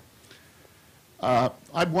 etc.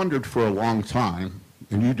 I've wondered for a long time,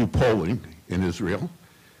 and you do polling in Israel,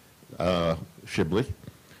 Shibli,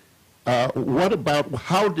 what about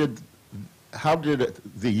how did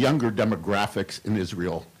the younger demographics in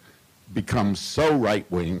Israel become so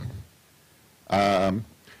right-wing?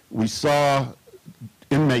 We saw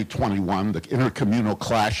in May 21 the intercommunal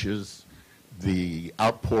clashes, the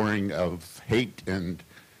outpouring of hate and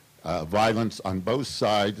violence on both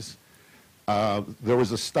sides. There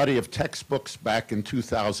was a study of textbooks back in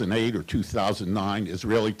 2008 or 2009,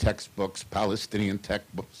 Israeli textbooks, Palestinian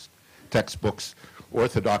textbooks,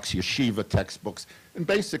 Orthodox yeshiva textbooks, and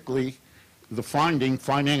basically the finding,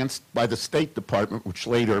 financed by the State Department, which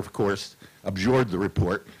later, of course, abjured the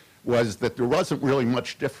report, was that there wasn't really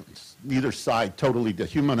much difference. Neither side totally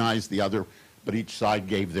dehumanized the other, but each side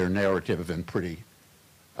gave their narrative in pretty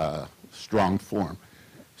strong form.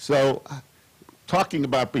 So, talking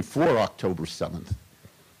about before October 7th,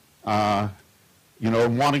 you know,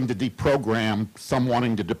 wanting to deprogram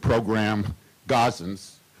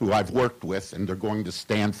Gazans, who I've worked with, and they're going to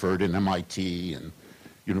Stanford and MIT and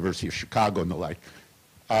University of Chicago and the like.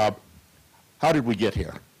 How did we get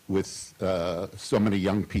here with so many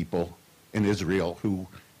young people in Israel who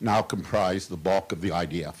now comprise the bulk of the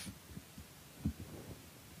IDF?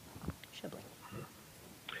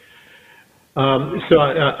 So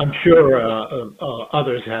I'm sure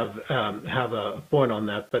others have a point on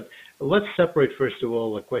that, but let's separate first of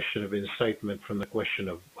all the question of incitement from the question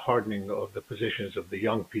of hardening of the positions of the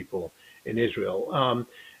young people in Israel.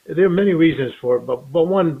 There are many reasons for it, but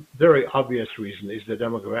one very obvious reason is the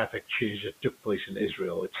demographic change that took place in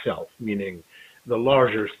Israel itself, meaning the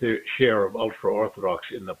larger share of ultra-Orthodox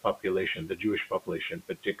in the population, the Jewish population in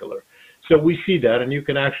particular. So we see that, and you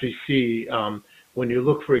can actually see when you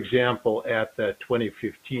look, for example, at the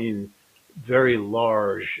 2015 very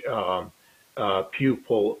large Pew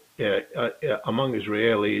poll among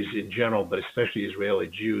Israelis in general, but especially Israeli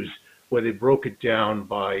Jews, where they broke it down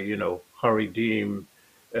by, you know, Haredim,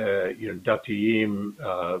 Datiim,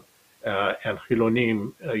 and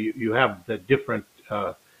Chilonim. You have the different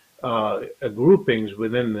groupings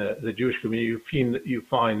within the Jewish community. You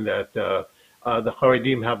find that the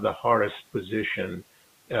Haredim have the hardest position,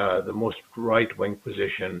 the most right-wing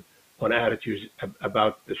position on attitudes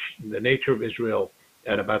about the nature of Israel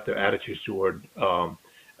and about their attitudes toward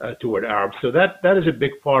Arabs. So that is a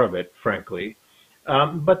big part of it, frankly.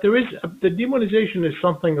 But the demonization is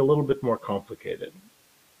something a little bit more complicated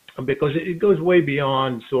because it goes way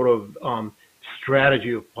beyond sort of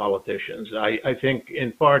strategy of politicians. I think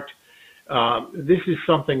in part this is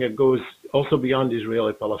something that goes also beyond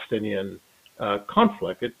Israeli-Palestinian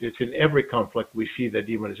conflict. It's in every conflict we see the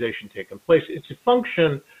demonization taking place. It's a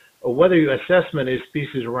function of whether your assessment is peace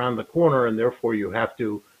is around the corner and therefore you have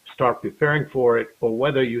to start preparing for it, or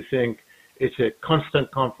whether you think it's a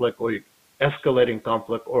constant conflict or escalating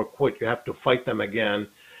conflict, or quote, you have to fight them again,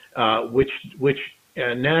 which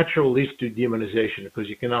naturally leads to demonization because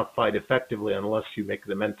you cannot fight effectively unless you make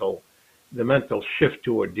the mental shift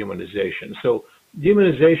toward demonization. So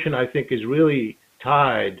demonization, I think, is really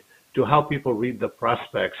tied to how people read the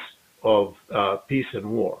prospects of peace and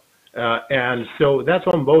war. And so that's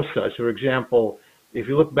on both sides. For example, if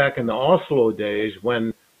you look back in the Oslo days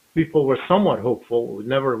when people were somewhat hopeful,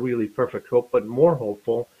 never really perfect hope, but more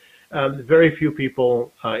hopeful, very few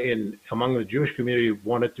people among the Jewish community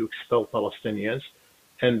wanted to expel Palestinians,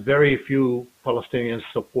 and very few Palestinians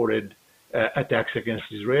supported attacks against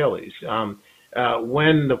Israelis.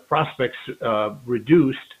 When the prospects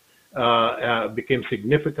reduced, became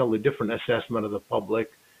significantly different assessment of the public,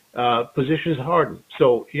 positions hardened.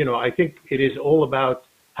 So, I think it is all about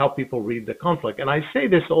how people read the conflict. And I say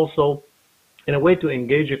this also in a way to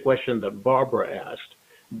engage a question that Barbara asked.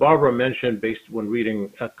 Barbara mentioned, based when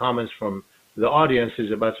reading comments from the audience,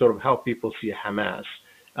 is about sort of how people see Hamas.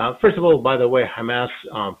 First of all, by the way, Hamas,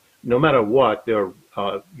 no matter what, there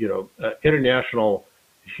are international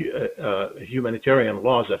humanitarian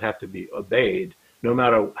laws that have to be obeyed, no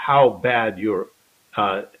matter how bad your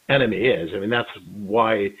enemy is. I mean, that's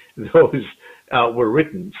why those were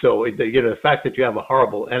written. So, the fact that you have a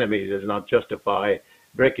horrible enemy does not justify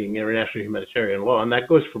breaking international humanitarian law, and that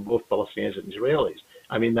goes for both Palestinians and Israelis.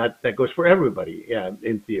 I mean, that goes for everybody,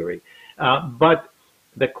 in theory. But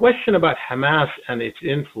the question about Hamas and its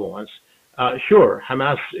influence, sure,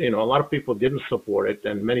 Hamas, a lot of people didn't support it,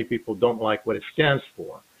 and many people don't like what it stands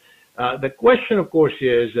for. The question, of course,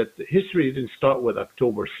 is that history didn't start with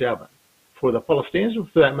October 7th, for the Palestinians, or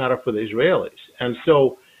for that matter, for the Israelis. And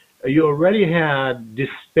so you already had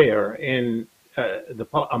despair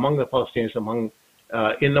among the Palestinians,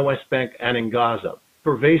 in the West Bank and in Gaza,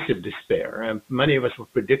 pervasive despair. And many of us were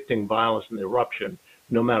predicting violence and eruption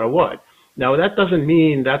no matter what. Now, that doesn't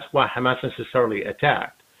mean that's why Hamas necessarily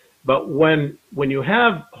attacked. But when you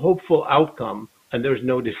have hopeful outcome and there's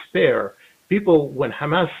no despair, people, when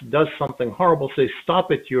Hamas does something horrible, say,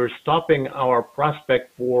 stop it, you're stopping our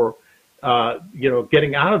prospect for,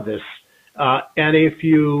 getting out of this. And if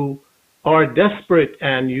you are desperate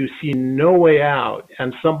and you see no way out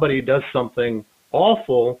and somebody does something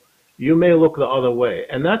awful, you may look the other way.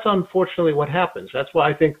 And that's unfortunately what happens. That's why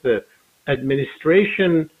I think the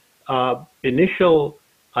administration initial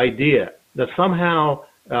idea that somehow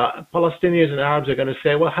Palestinians and Arabs are going to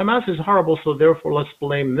say, well, Hamas is horrible, so therefore let's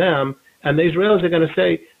blame them. And the Israelis are going to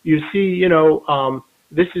say, you see,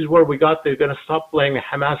 this is where we got, they're going to stop blaming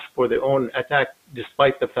Hamas for their own attack,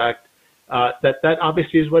 despite the fact that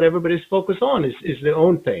obviously is what everybody's focused on, is their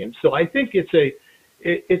own pain. So I think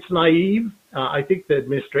it's naive. I think the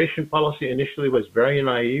administration policy initially was very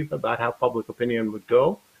naive about how public opinion would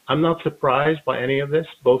go. I'm not surprised by any of this.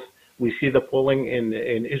 Both we see the polling in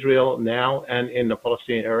Israel now and in the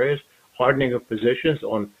Palestinian areas, hardening of positions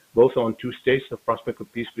both on two states, the prospect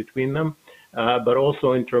of peace between them, but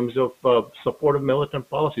also in terms of support of militant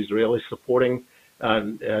policies, really supporting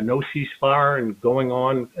no ceasefire and going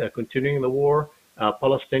on, continuing the war.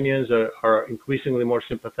 Palestinians are increasingly more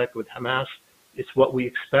sympathetic with Hamas. It's what we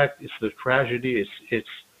expect. It's the tragedy.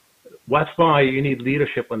 That's why you need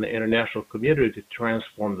leadership in the international community to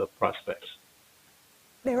transform the prospects.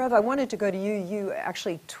 Meirav, I wanted to go to you. You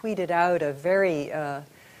actually tweeted out a very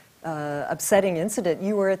upsetting incident.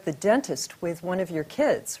 You were at the dentist with one of your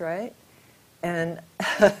kids, right? And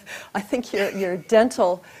I think the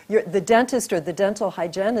dentist or the dental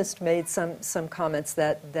hygienist made some comments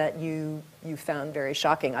that you found very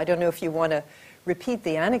shocking. I don't know if you want to repeat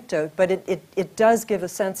the anecdote, but it does give a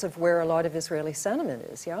sense of where a lot of Israeli sentiment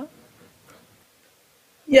is, yeah?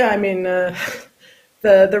 Yeah, I mean,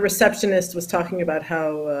 the receptionist was talking about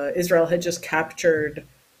how Israel had just captured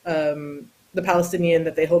the Palestinian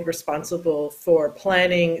that they hold responsible for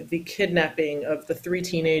planning the kidnapping of the 3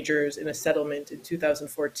 teenagers in a settlement in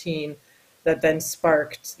 2014 that then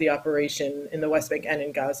sparked the operation in the West Bank and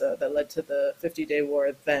in Gaza that led to the 50-day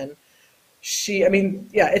war then. I mean,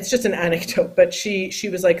 yeah, it's just an anecdote, but she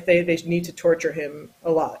was like, they need to torture him a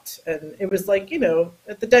lot. And it was like,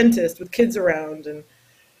 at the dentist with kids around. And,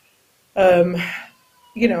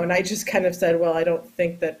 and I just kind of said, well, I don't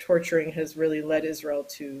think that torturing has really led Israel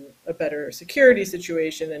to a better security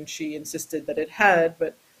situation. And she insisted that it had,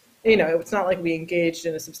 but, it's not like we engaged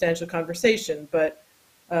in a substantial conversation. But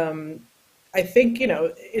I think,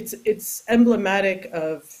 it's emblematic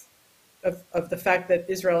of the fact that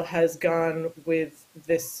Israel has gone with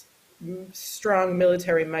this strong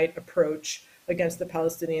military might approach against the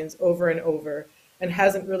Palestinians over and over and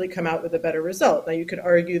hasn't really come out with a better result. Now, you could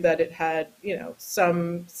argue that it had,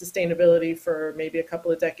 some sustainability for maybe a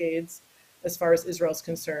couple of decades as far as Israel's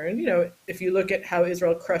concerned. If you look at how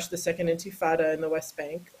Israel crushed the Second Intifada in the West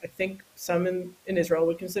Bank, I think some in Israel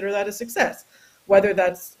would consider that a success. Whether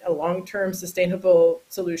that's a long-term sustainable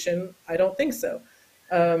solution, I don't think so.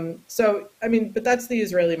 But that's the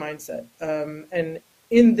Israeli mindset. And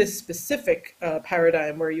in this specific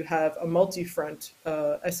paradigm where you have a multi-front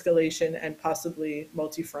escalation and possibly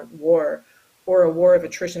multi-front war, or a war of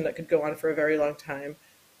attrition that could go on for a very long time,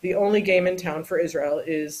 the only game in town for Israel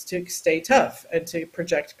is to stay tough and to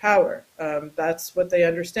project power. That's what they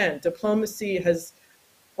understand. Diplomacy has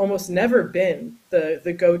almost never been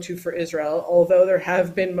the go-to for Israel, although there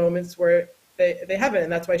have been moments where they haven't,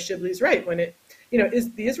 and that's why Shibley's right. When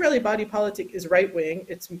is the Israeli body politic is right-wing,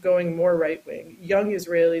 it's going more right-wing. Young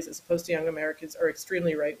Israelis, as opposed to young Americans, are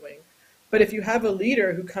extremely right-wing. But if you have a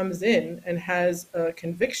leader who comes in and has a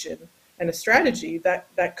conviction and a strategy,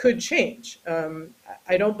 that could change.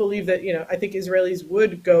 I don't believe that, I think Israelis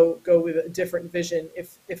would go with a different vision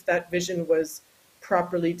if that vision was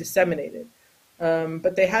properly disseminated.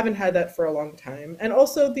 But they haven't had that for a long time. And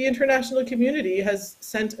also the international community has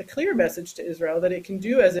sent a clear message to Israel that it can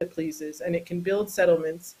do as it pleases and it can build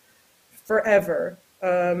settlements forever.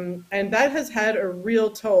 And that has had a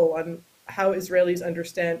real toll on how Israelis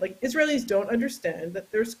understand. Like, Israelis don't understand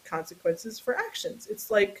that there's consequences for actions.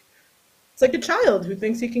 It's like a child who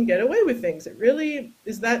thinks he can get away with things. It really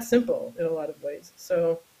is that simple in a lot of ways.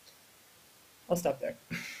 So I'll stop there.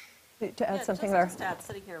 To add something just there.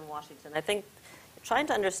 Sitting here in Washington, I think trying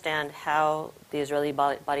to understand how the Israeli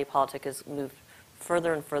body politic has moved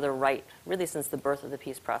further and further right, really since the birth of the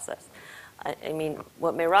peace process. I mean,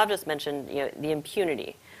 what Meirav just mentioned, the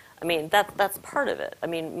impunity. I mean, that's part of it. I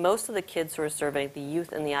mean, most of the kids who are serving, the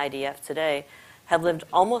youth in the IDF today, have lived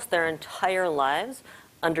almost their entire lives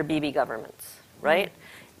under Bibi governments, right? Mm-hmm.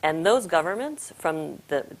 And those governments, from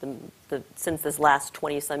since this last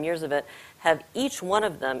 20-some years of it, have each one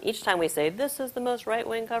of them, each time we say, this is the most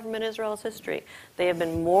right-wing government in Israel's history, they have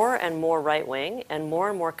been more and more right-wing and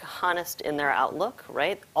more Kahanist in their outlook,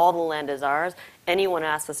 right? All the land is ours. Anyone who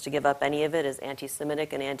asks us to give up any of it is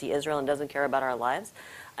anti-Semitic and anti-Israel and doesn't care about our lives.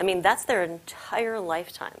 I mean, that's their entire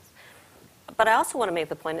lifetimes. But I also want to make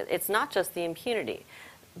the point that it's not just the impunity.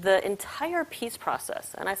 The entire peace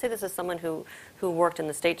process, and I say this as someone who worked in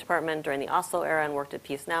the State Department during the Oslo era and worked at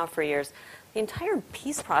Peace Now for years, the entire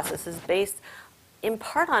peace process is based in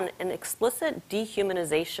part on an explicit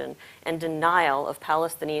dehumanization and denial of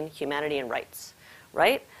Palestinian humanity and rights,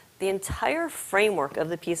 right? The entire framework of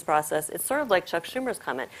the peace process, it's sort of like Chuck Schumer's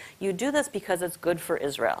comment. You do this because it's good for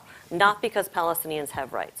Israel, not because Palestinians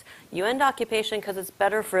have rights. You end occupation because it's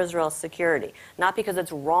better for Israel's security, not because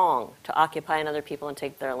it's wrong to occupy another people and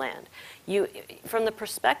take their land. From the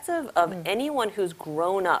perspective of anyone who's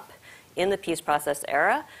grown up in the peace process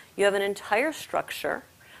era, you have an entire structure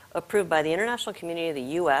approved by the international community,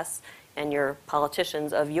 the U.S., and your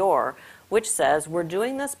politicians of yore, which says we're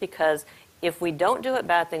doing this because if we don't do it,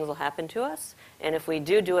 bad things will happen to us, and if we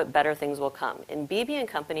do it, better things will come. And Bibi and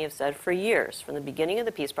company have said for years, from the beginning of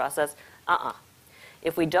the peace process,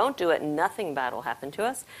 if we don't do it, nothing bad will happen to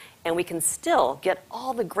us, and we can still get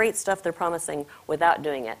all the great stuff they're promising without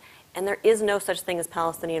doing it. And there is no such thing as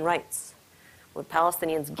Palestinian rights. What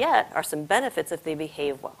Palestinians get are some benefits if they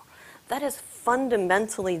behave well. That is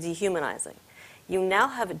fundamentally dehumanizing. You now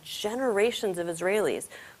have generations of Israelis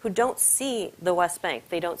who don't see the West Bank.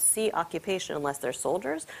 They don't see occupation unless they're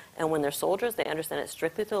soldiers. And when they're soldiers, they understand it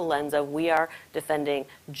strictly through the lens of we are defending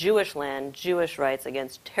Jewish land, Jewish rights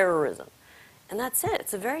against terrorism. And that's it.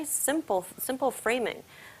 It's a very simple framing.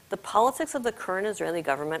 The politics of the current Israeli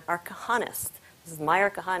government are Kahanist. This is Meir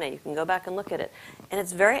Kahane. You can go back and look at it. And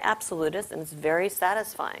it's very absolutist and it's very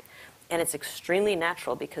satisfying. And it's extremely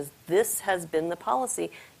natural because this has been the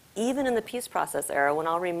policy even in the peace process era, when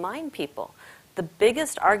I'll remind people, the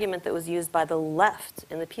biggest argument that was used by the left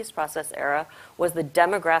in the peace process era was the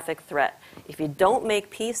demographic threat. If you don't make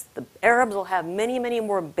peace, the Arabs will have many, many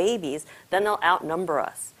more babies, then they'll outnumber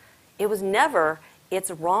us. It was never, it's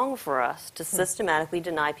wrong for us to systematically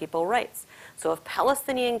deny people rights. So if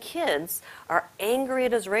Palestinian kids are angry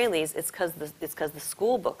at Israelis, it's because the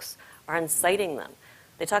school books are inciting them.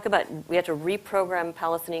 They talk about we have to reprogram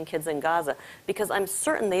Palestinian kids in Gaza because I'm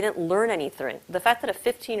certain they didn't learn anything. The fact that a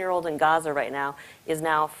 15-year-old in Gaza right now is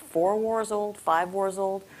now 4 wars old, 5 wars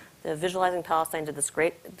old. The Visualizing Palestine did this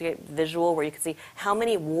great visual where you can see how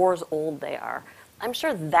many wars old they are. I'm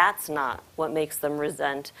sure that's not what makes them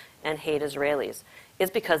resent and hate Israelis.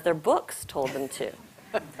 It's because their books told them to.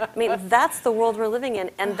 I mean, that's the world we're living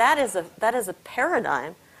in, and that is a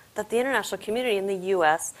paradigm that the international community in the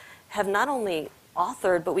U.S. have not only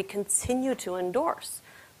authored, but we continue to endorse.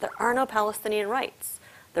 There are no Palestinian rights.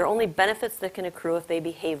 There are only benefits that can accrue if they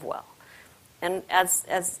behave well. And as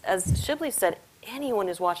Shibley said, anyone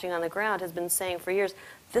who's watching on the ground has been saying for years,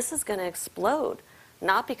 this is going to explode,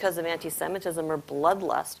 not because of anti-Semitism or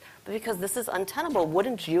bloodlust, but because this is untenable.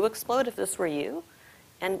 Wouldn't you explode if this were you?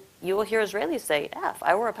 And you will hear Israelis say, yeah, if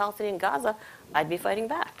I were a Palestinian in Gaza, I'd be fighting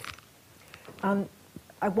back.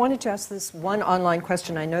 I wanted to ask this one online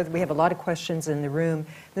question. I know that we have a lot of questions in the room.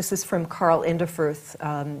 This is from Carl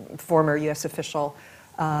Inderfurth, former U.S. official,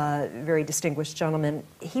 very distinguished gentleman.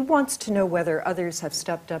 He wants to know whether others have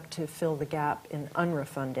stepped up to fill the gap in UNRWA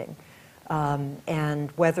funding,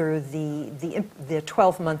 and whether the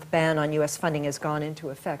 12-month ban on U.S. funding has gone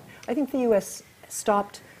into effect. I think the U.S.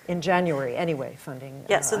 stopped in January anyway, funding.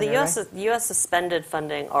 Yeah, so the U.S. suspended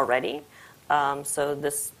funding already. So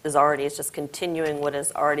this is just continuing what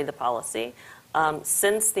is already the policy.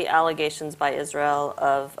 Since the allegations by Israel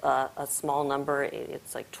of a small number,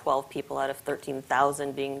 it's like 12 people out of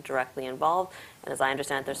 13,000 being directly involved, and as I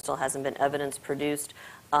understand it, there still hasn't been evidence produced.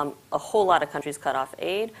 A whole lot of countries cut off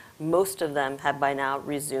aid. Most of them have by now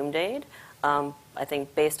resumed aid. I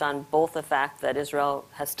think based on both the fact that Israel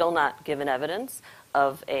has still not given evidence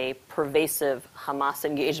of a pervasive Hamas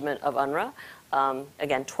engagement of UNRWA.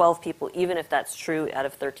 Again, 12 people, even if that's true, out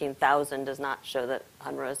of 13,000 does not show that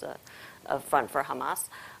UNRWA is a front for Hamas.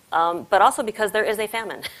 But also because there is a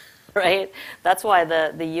famine, right? That's why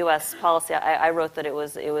the U.S. policy, I wrote that it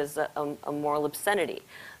was a moral obscenity,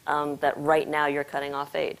 that right now you're cutting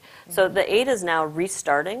off aid. So the aid is now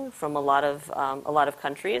restarting from a lot of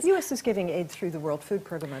countries. The U.S. is giving aid through the World Food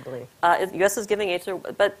Program, I believe. The U.S. is giving aid through,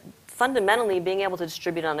 but fundamentally being able to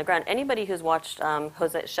distribute on the ground. Anybody who's watched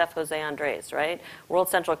Chef Jose Andres, right? World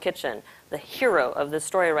Central Kitchen, the hero of this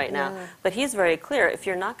story right now. Yeah. But he's very clear, if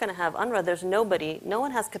you're not going to have UNRWA, there's no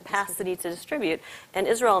one has capacity to distribute. And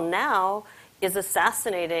Israel now is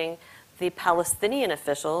assassinating the Palestinian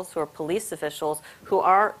officials, who are police officials, who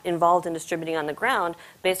are involved in distributing on the ground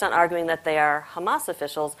based on arguing that they are Hamas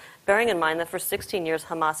officials, bearing in mind that for 16 years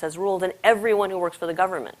Hamas has ruled and everyone who works for the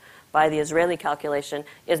government, by the Israeli calculation,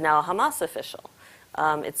 is now a Hamas official.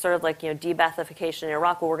 It's sort of like de-Baathification in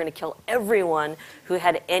Iraq, where we're going to kill everyone who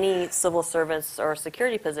had any civil service or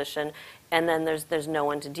security position, and then there's no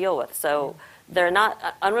one to deal with. So they're not.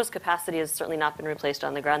 UNRWA's capacity has certainly not been replaced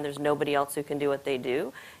on the ground. There's nobody else who can do what they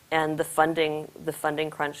do, and the funding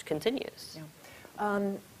crunch continues. Yeah.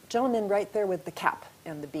 Gentleman right there with the cap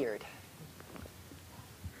and the beard.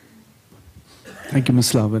 Thank you, Ms.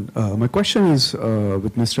 Slavin. My question is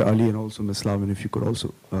with Mr. Ali and also Ms. Slavin, if you could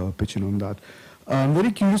also pitch in on that. I'm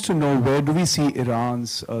very curious to know, where do we see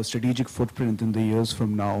Iran's strategic footprint in the years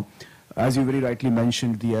from now? As you very rightly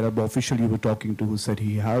mentioned, the Arab official you were talking to, who said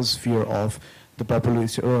he has fear of the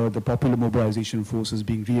popular mobilization forces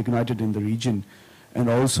being reignited in the region, and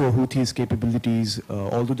also Houthis' capabilities,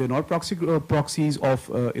 although they're not proxies of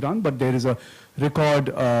Iran, but there is a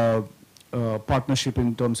record partnership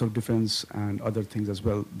in terms of defense and other things as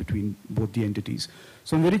well between both the entities.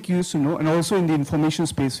 So I'm very curious to know, and also in the information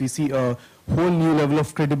space, we see a whole new level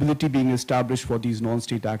of credibility being established for these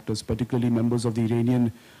non-state actors, particularly members of the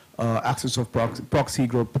Iranian axis of proxy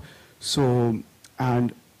group. So,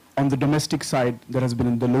 and on the domestic side, there has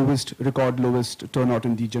been the record lowest turnout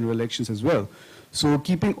in the general elections as well. So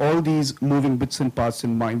keeping all these moving bits and parts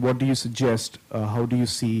in mind, what do you suggest, how do you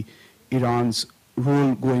see Iran's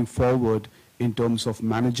role going forward in terms of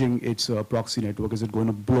managing its proxy network? Is it going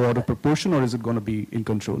to blow out of proportion, or is it going to be in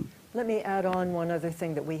control? Let me add on one other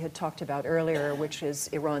thing that we had talked about earlier, which is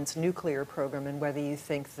Iran's nuclear program, and whether you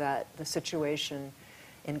think that the situation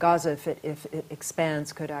in Gaza, if it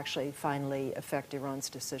expands, could actually finally affect Iran's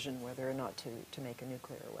decision whether or not to make a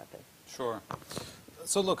nuclear weapon. Sure.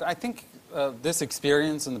 So look, I think this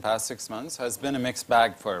experience in the past 6 months has been a mixed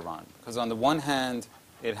bag for Iran, because on the one hand,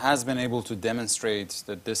 it has been able to demonstrate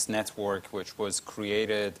that this network, which was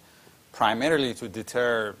created primarily to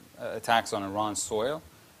deter attacks on Iran's soil,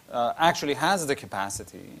 actually has the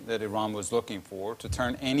capacity that Iran was looking for to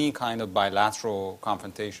turn any kind of bilateral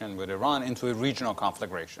confrontation with Iran into a regional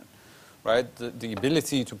conflagration, right? The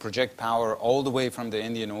ability to project power all the way from the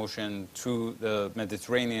Indian Ocean to the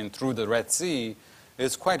Mediterranean through the Red Sea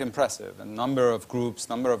is quite impressive. A number of groups,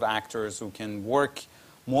 number of actors who can work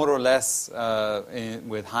more or less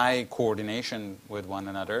with high coordination with one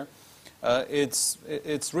another. It's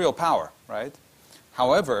real power, right?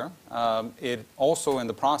 However, it also in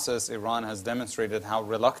the process, Iran has demonstrated how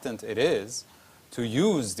reluctant it is to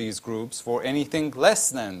use these groups for anything less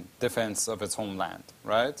than defense of its homeland,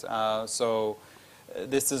 right? So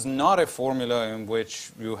this is not a formula in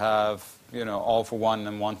which you have, all for one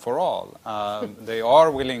and one for all. They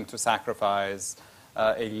are willing to sacrifice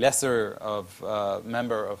a lesser of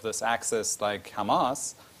member of this axis like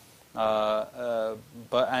Hamas,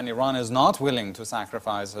 and Iran is not willing to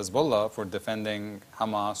sacrifice Hezbollah for defending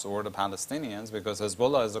Hamas or the Palestinians, because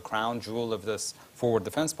Hezbollah is the crown jewel of this forward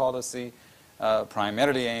defense policy,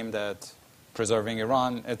 primarily aimed at preserving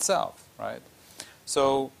Iran itself, right?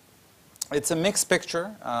 So it's a mixed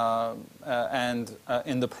picture, and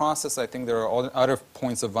in the process, I think there are other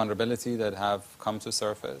points of vulnerability that have come to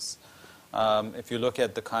surface. If you look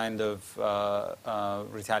at the kind of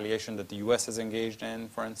retaliation that the U.S. has engaged in,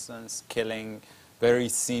 for instance, killing very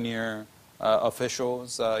senior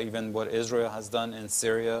officials, even what Israel has done in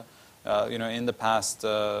Syria. In the past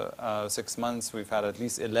 6 months, we've had at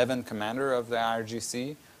least 11 commanders of the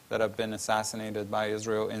IRGC that have been assassinated by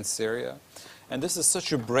Israel in Syria. And this is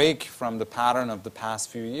such a break from the pattern of the past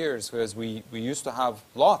few years, because we used to have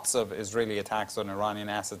lots of Israeli attacks on Iranian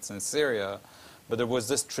assets in Syria. But there was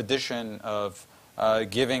this tradition of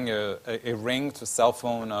giving a ring to cell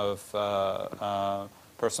phone of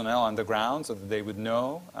personnel on the ground so that they would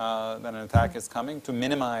know that an attack is coming, to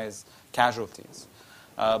minimize casualties.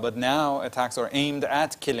 But now attacks are aimed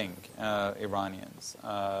at killing Iranians,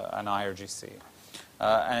 an IRGC.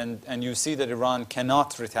 And you see that Iran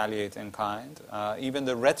cannot retaliate in kind. Even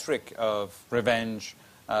the rhetoric of revenge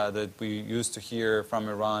that we used to hear from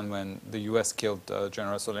Iran when the U.S. killed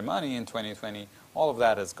General Soleimani in 2020, all of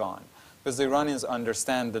that is gone, because the Iranians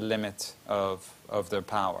understand the limit of their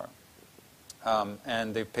power.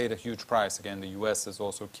 And they've paid a huge price. Again, the U.S. has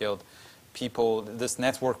also killed people. This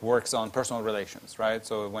network works on personal relations, right?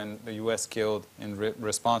 So when the U.S. killed, in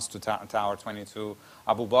response to Tower 22,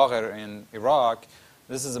 Abu Baghr in Iraq,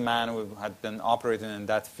 this is a man who had been operating in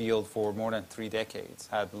that field for more than 3 decades,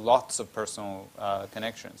 had lots of personal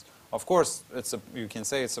connections. Of course, you can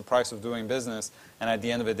say it's the price of doing business, and at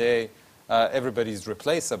the end of the day, everybody's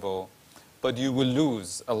replaceable, but you will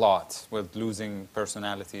lose a lot with losing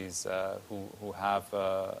personalities who have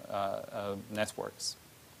networks.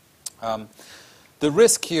 The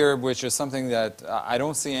risk here, which is something that I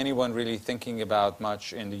don't see anyone really thinking about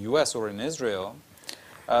much in the U.S. or in Israel,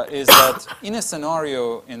 is that in a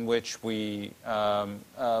scenario in which we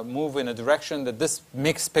move in a direction that this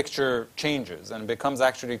mixed picture changes and becomes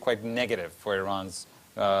actually quite negative for Iran's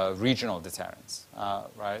regional deterrence,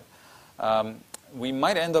 right? We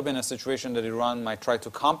might end up in a situation that Iran might try to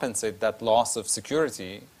compensate that loss of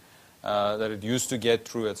security that it used to get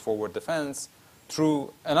through its forward defense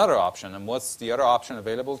through another option. And what's the other option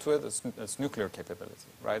available to it? It's nuclear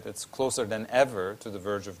capability, right? It's closer than ever to the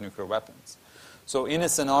verge of nuclear weapons. So in a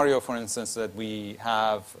scenario, for instance, that we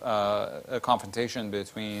have a confrontation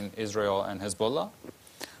between Israel and Hezbollah,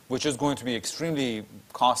 which is going to be extremely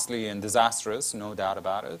costly and disastrous, no doubt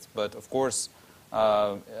about it. But of course,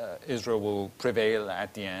 Israel will prevail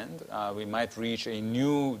at the end. We might reach a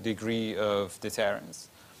new degree of deterrence.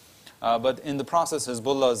 But in the process,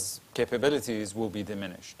 Hezbollah's capabilities will be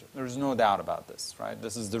diminished. There's no doubt about this, right?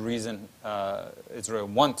 This is the reason Israel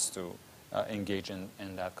wants to engage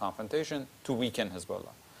in that confrontation, to weaken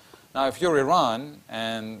Hezbollah. Now, if you're Iran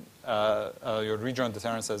and your regional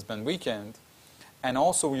deterrence has been weakened, and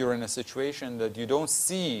also you're in a situation that you don't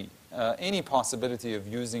see any possibility of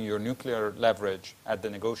using your nuclear leverage at the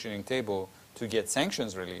negotiating table to get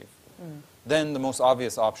sanctions relief, then the most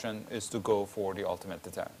obvious option is to go for the ultimate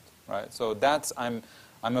deterrent, right? So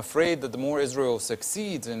I'm afraid that the more Israel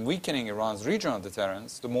succeeds in weakening Iran's regional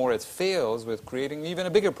deterrence, the more it fails with creating even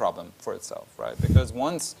a bigger problem for itself, right? Because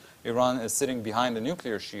once Iran is sitting behind the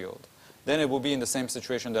nuclear shield, then it will be in the same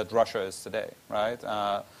situation that Russia is today,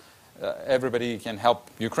 right? Everybody can help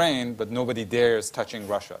Ukraine, but nobody dares touching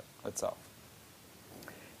Russia itself.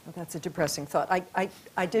 Well, that's a depressing thought.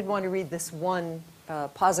 I did want to read this one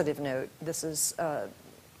positive note. This is,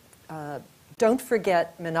 don't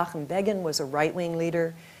forget, Menachem Begin was a right-wing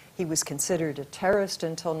leader. He was considered a terrorist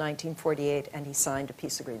until 1948, and he signed a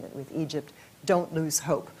peace agreement with Egypt. Don't lose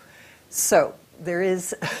hope. So there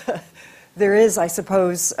is, there is, I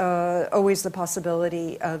suppose, always the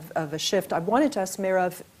possibility of a shift. I wanted to ask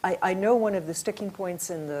Merav, I know one of the sticking points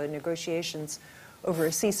in the negotiations over a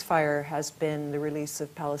ceasefire has been the release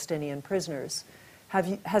of Palestinian prisoners.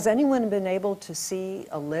 Has anyone been able to see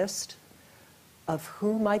a list of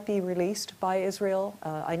who might be released by Israel?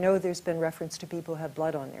 I know there's been reference to people who have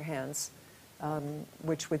blood on their hands,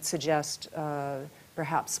 which would suggest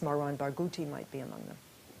perhaps Marwan Barghouti might be among them.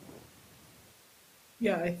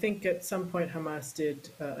 Yeah, I think at some point Hamas did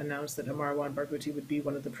announce that Marwan Barghouti would be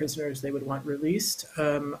one of the prisoners they would want released.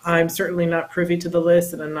 I'm certainly not privy to the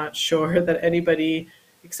list, and I'm not sure that anybody,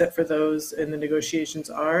 except for those in the negotiations,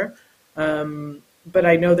 are. But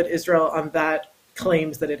I know that Israel on that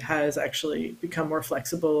claims that it has actually become more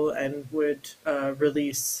flexible and would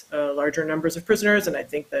release larger numbers of prisoners. And I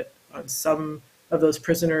think that on some of those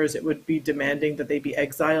prisoners, it would be demanding that they be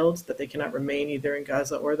exiled, that they cannot remain either in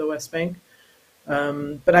Gaza or the West Bank.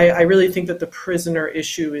 But I really think that the prisoner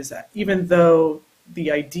issue is that even though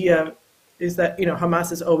the idea is that, you know, Hamas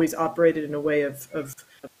has always operated in a way of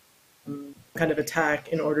kind of attack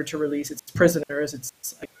in order to release its prisoners,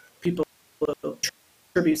 it's like people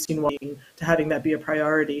attribute Sinwar to having that be a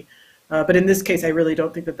priority. But in this case, I really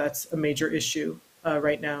don't think that that's a major issue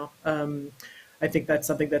right now. I think that's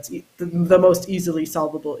something that's the most easily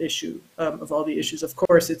solvable issue of all the issues. Of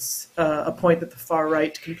course, it's a point that the far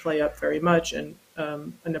right can play up very much and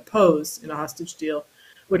oppose in a hostage deal,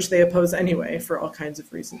 which they oppose anyway for all kinds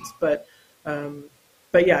of reasons. But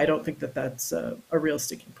yeah, I don't think that that's a real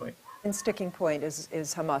sticking point. And sticking point is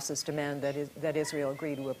Hamas's demand that Israel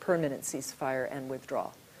agree to a permanent ceasefire and withdraw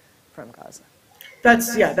from Gaza.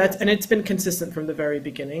 And it's been consistent from the very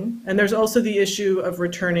beginning. And there's also the issue of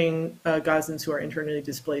returning Gazans who are internally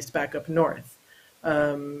displaced back up north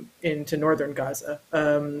into northern Gaza,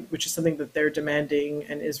 which is something that they're demanding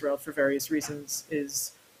and Israel, for various reasons,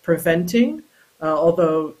 is preventing.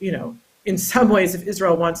 Although, you know, in some ways, if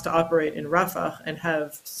Israel wants to operate in Rafah and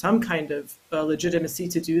have some kind of legitimacy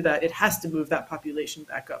to do that, it has to move that population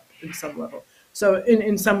back up in some level. So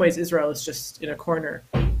in some ways, Israel is just in a corner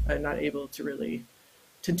and not able to really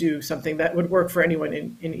to do something that would work for anyone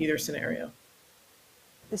in either scenario.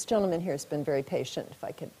 This gentleman here has been very patient. If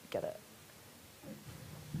I could get a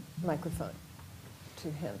microphone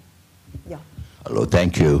to him. Yeah. Hello,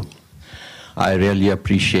 thank you. I really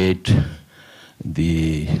appreciate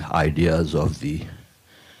the ideas of the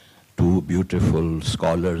two beautiful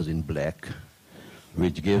scholars in black,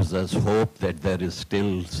 which gives us hope that there is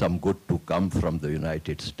still some good to come from the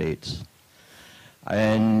United States.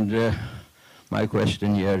 And my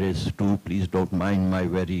question here is please don't mind my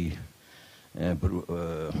very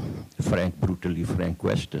brutally frank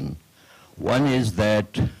question. One is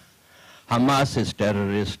that Hamas is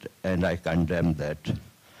terrorist, and I condemn that.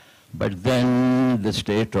 But then the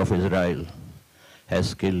state of Israel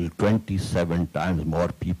has killed 27 times more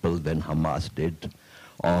people than Hamas did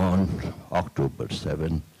on October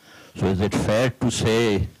 7. So is it fair to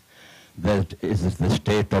say that the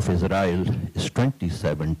state of Israel is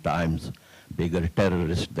 27 times bigger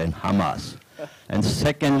terrorist than Hamas? And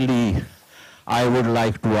secondly, I would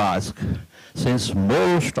like to ask, since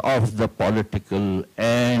most of the political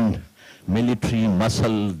and military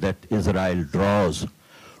muscle that Israel draws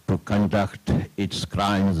to conduct its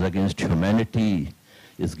crimes against humanity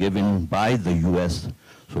is given by the U.S.,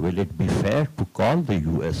 so will it be fair to call the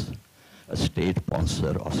U.S. a state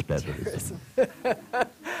sponsor of terrorism?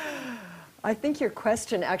 I think your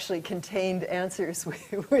question actually contained answers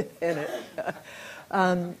within it.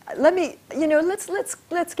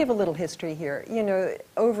 Let's give a little history here. You know,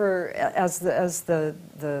 as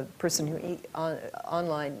the person who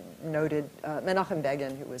online noted, Menachem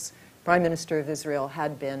Begin, who was Prime Minister of Israel,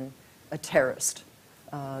 had been a terrorist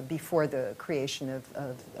before the creation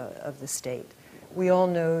of the state. We all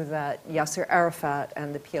know that Yasser Arafat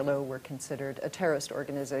and the PLO were considered a terrorist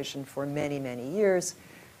organization for many, many years.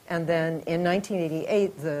 And then in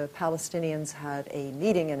 1988, the Palestinians had a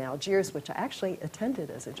meeting in Algiers, which I actually attended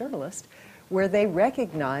as a journalist, where they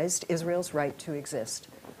recognized Israel's right to exist.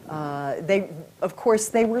 Of course,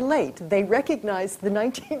 they were late. They recognized the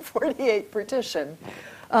 1948 partition,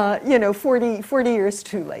 40 years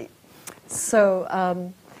too late.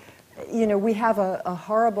 So, we have a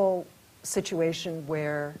horrible situation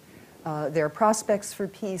where there are prospects for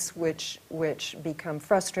peace which become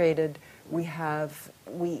frustrated. We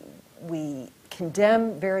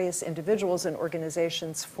condemn various individuals and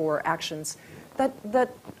organizations for actions that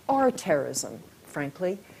are terrorism,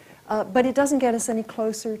 frankly. But it doesn't get us any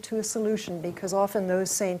closer to a solution, because often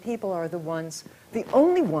those same people are the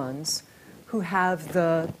only ones who have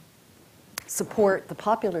the support, the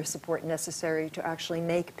popular support necessary to actually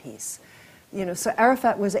make peace. So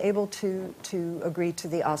Arafat was able to agree to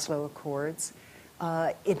the Oslo Accords.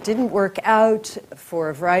 It didn't work out for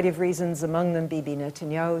a variety of reasons, among them Bibi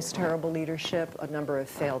Netanyahu's terrible leadership, a number of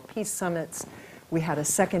failed peace summits. We had a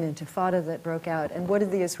second intifada that broke out. And what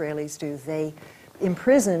did the Israelis do? They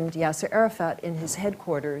imprisoned Yasser Arafat in his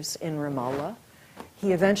headquarters in Ramallah.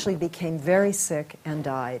 He eventually became very sick and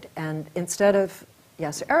died. And instead of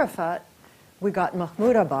Yasser Arafat, we got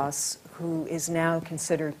Mahmoud Abbas, who is now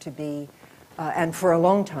considered to be, and for a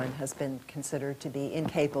long time has been considered to be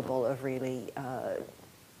incapable of really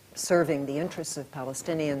serving the interests of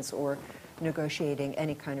Palestinians or negotiating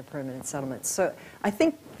any kind of permanent settlement. So I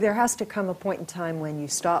think there has to come a point in time when you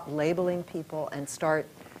stop labeling people and start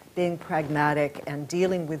being pragmatic and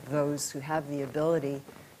dealing with those who have the ability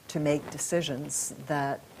to make decisions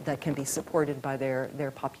that can be supported by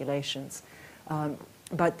their populations.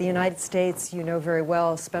 But the United States, you know very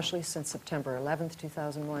well, especially since September 11th,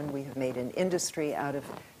 2001, we have made an industry out of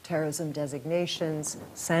terrorism designations,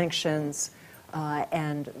 sanctions,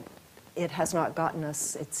 and it has not gotten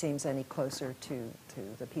us, it seems, any closer to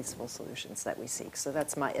the peaceful solutions that we seek. So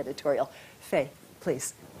that's my editorial. Faye,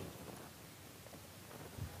 please.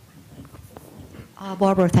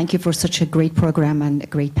 Barbara, thank you for such a great program and a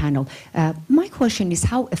great panel. My question is,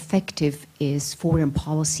 how effective is foreign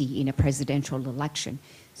policy in a presidential election?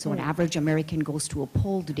 So an average American goes to a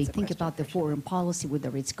poll, do they think about the foreign policy,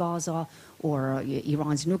 whether it's Gaza or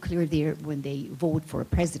Iran's nuclear there, when they vote for a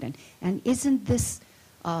president? And isn't this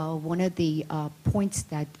one of the points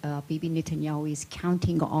that Bibi Netanyahu is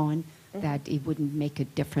counting on, that it wouldn't make a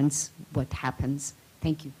difference what happens?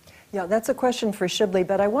 Thank you. Yeah, that's a question for Shibli,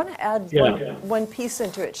 but I want to add one piece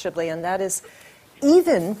into it, Shibli, and that is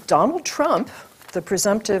even Donald Trump, the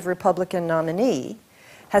presumptive Republican nominee,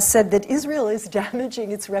 has said that Israel is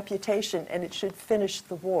damaging its reputation and it should finish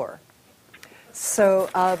the war. So,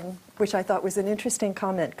 which I thought was an interesting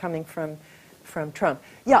comment coming from Trump.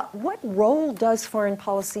 Yeah, what role does foreign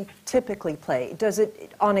policy typically play? Does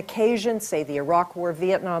it, on occasion, say the Iraq War,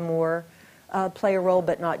 Vietnam War, play a role,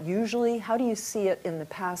 but not usually? How do you see it in the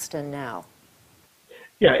past and now?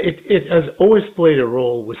 Yeah, it has always played a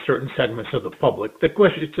role with certain segments of the public. The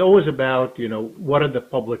question, it's always about, what are the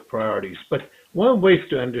public priorities? But one of the ways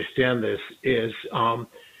to understand this is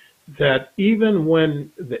that even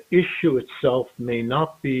when the issue itself may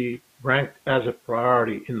not be ranked as a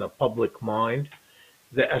priority in the public mind,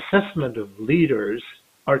 the assessment of leaders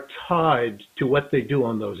are tied to what they do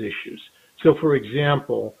on those issues. So, for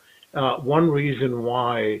example, one reason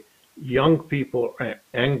why young people are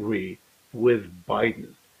angry with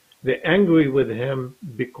Biden, they're angry with him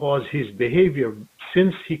because his behavior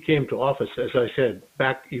since he came to office, as I said,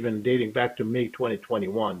 even dating back to May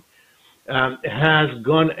 2021, has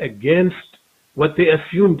gone against what they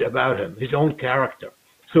assumed about him, his own character.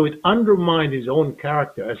 So it undermined his own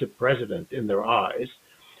character as a president in their eyes.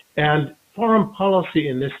 And foreign policy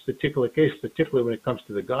in this particular case, particularly when it comes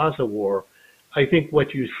to the Gaza war, I think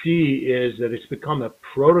what you see is that it's become a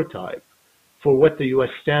prototype for what the U.S.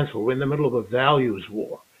 stands for. We're in the middle of a values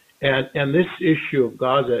war. And this issue of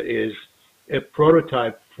Gaza is a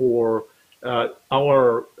prototype for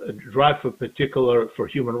our drive for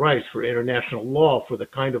human rights, for international law, for the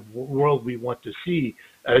kind of world we want to see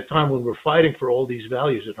at a time when we're fighting for all these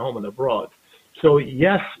values at home and abroad. So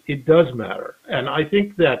yes, it does matter. And I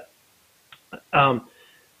think that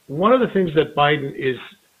one of the things that Biden is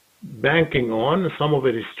banking on, some of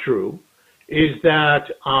it is true, is that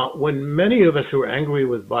when many of us who are angry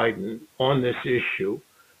with Biden on this issue,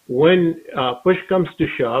 when push comes to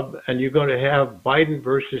shove and you're going to have Biden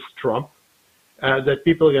versus Trump, that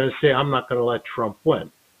people are going to say, I'm not going to let Trump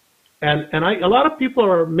win. And a lot of people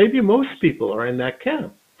are, maybe most people are in that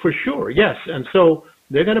camp, for sure, yes. And so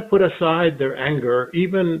they're going to put aside their anger,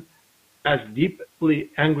 even as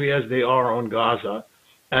deeply angry as they are on Gaza,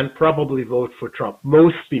 and probably vote for Trump.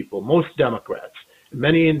 Most people, most Democrats,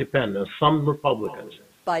 many independents, some Republicans.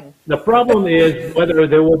 Biden. The problem is whether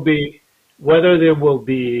there will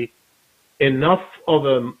be enough of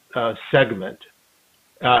a segment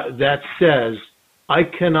that says, I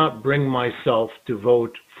cannot bring myself to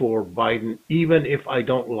vote for Biden, even if I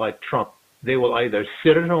don't like Trump. They will either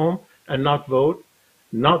sit at home and not vote,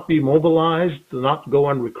 not be mobilized, not go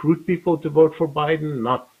and recruit people to vote for Biden,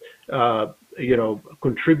 not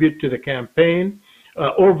contribute to the campaign,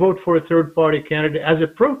 or vote for a third-party candidate as a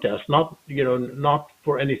protest, not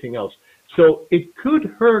for anything else. So it could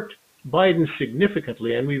hurt Biden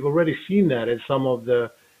significantly, and we've already seen that in some of the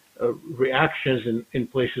reactions in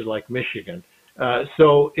places like Michigan.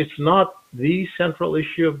 So it's not the central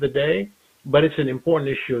issue of the day, but it's an important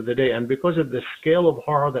issue of the day. And because of the scale of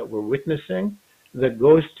horror that we're witnessing, that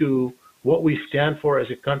goes to what we stand for as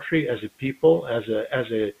a country, as a people, as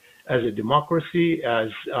a democracy, as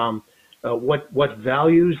what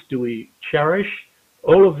values do we cherish,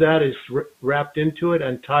 all of that is wrapped into it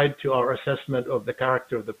and tied to our assessment of the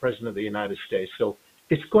character of the President of the United States. So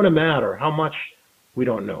it's going to matter. How much, we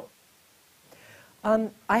don't know.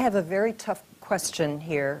 I have a very tough question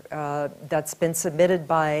here that's been submitted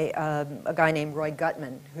by a guy named Roy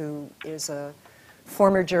Gutman, who is a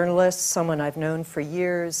former journalist, someone I've known for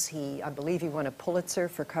years. I believe he won a Pulitzer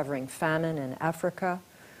for covering famine in Africa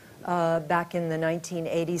back in the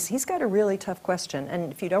 1980s. He's got a really tough question,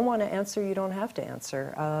 and if you don't want to answer, you don't have to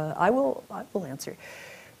answer. I will answer.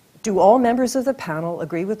 Do all members of the panel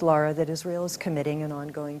agree with Laura that Israel is committing an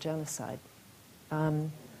ongoing genocide?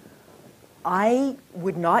 I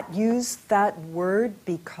would not use that word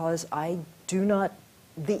because I do not,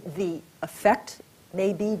 the effect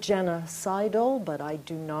may be genocidal, but I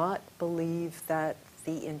do not believe that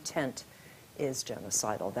the intent is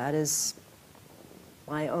genocidal. That is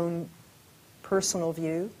my own personal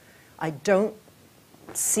view. I don't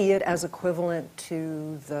see it as equivalent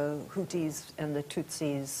to the Hutus and the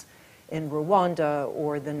Tutsis in Rwanda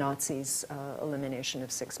or the Nazis' elimination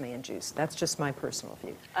of 6 million Jews. That's just my personal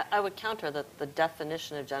view. I would counter that the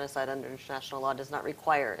definition of genocide under international law does not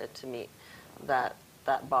require it to meet that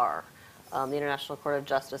bar. The International Court of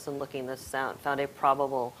Justice, in looking this out, found a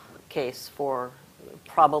probable case for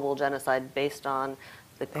probable genocide based on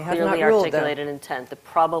the clearly articulated intent, the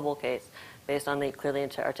probable case based on the clearly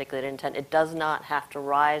articulated intent. It does not have to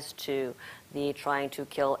rise to the trying to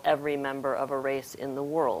kill every member of a race in the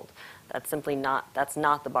world. That's simply not, that's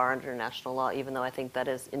not the bar under international law, even though I think that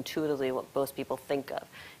is intuitively what most people think of.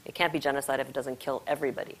 It can't be genocide if it doesn't kill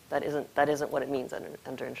everybody. That isn't what it means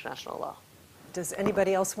under international law. Does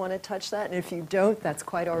anybody else want to touch that? And if you don't, that's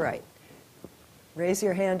quite all right. Raise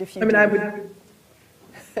your hand if you do.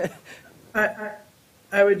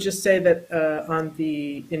 I would just say that on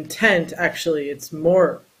the intent, actually, it's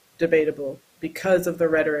more debatable because of the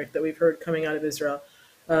rhetoric that we've heard coming out of Israel.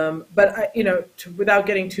 But without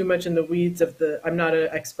getting too much in the weeds of I'm not an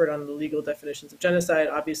expert on the legal definitions of genocide.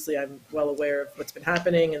 Obviously, I'm well aware of what's been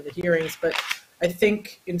happening in the hearings, but I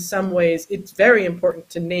think in some ways it's very important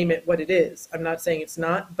to name it what it is. I'm not saying it's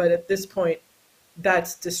not, but at this point,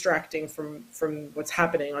 that's distracting from what's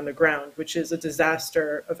happening on the ground, which is a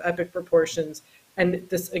disaster of epic proportions. And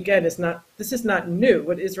this, again, is not new.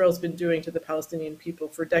 What Israel's been doing to the Palestinian people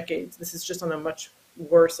for decades, this is just on a much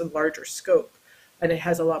worse and larger scope. And it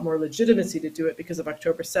has a lot more legitimacy to do it because of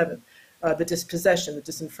October 7th. The dispossession, the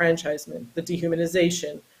disenfranchisement, the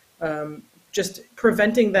dehumanization, just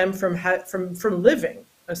preventing them from living.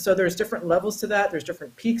 So there's different levels to that. There's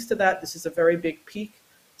different peaks to that. This is a very big peak.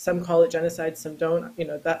 Some call it genocide, some don't.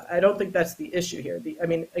 That I don't think that's the issue here.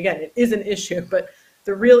 Again, it is an issue, but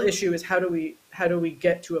the real issue is how do we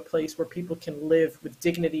get to a place where people can live with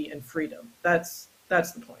dignity and freedom? That's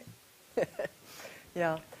the point.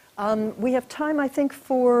 Yeah. We have time, I think,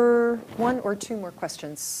 for 1 or 2 more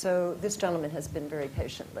questions. So this gentleman has been very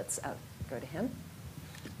patient. Let's go to him.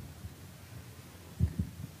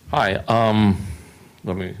 Hi.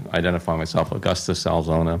 Let me identify myself. Augustus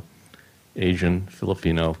Alzona, Asian,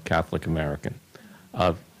 Filipino, Catholic American.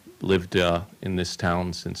 I've lived in this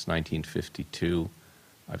town since 1952.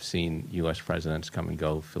 I've seen U.S. presidents come and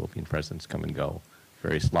go, Philippine presidents come and go,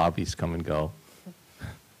 various lobbies come and go.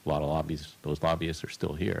 A lot of lobbies, those lobbyists are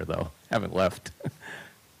still here, though, haven't left.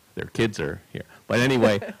 Their kids are here. But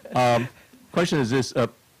anyway, question is this,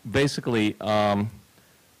 basically,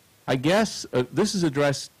 I guess this is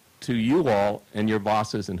addressed to you all and your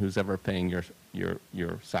bosses and who's ever paying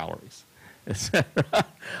your salaries, etc.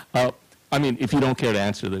 If you don't care to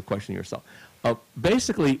answer the question yourself.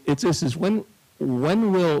 Basically,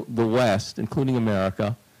 when will the West, including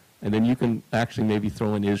America, and then you can actually maybe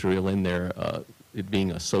throw in Israel in there, it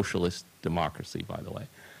being a socialist democracy, by the way,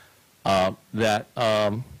 that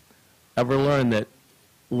ever learn that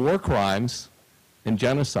war crimes and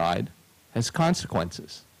genocide has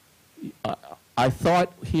consequences? I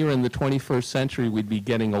thought here in the 21st century we'd be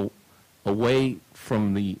getting away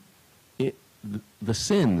from the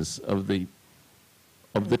sins of the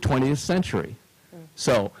 20th century.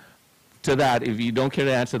 So, to that, if you don't care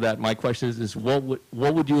to answer that, my question is what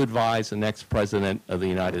would you advise the next president of the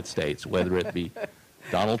United States, whether it be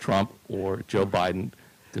Donald Trump or Joe Biden,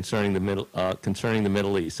 concerning the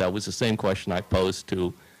Middle East? That was the same question I posed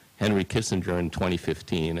to Henry Kissinger in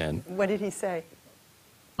 2015. And what did he say?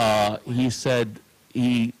 He said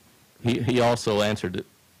he also answered it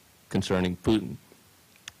concerning Putin.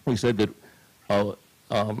 He said that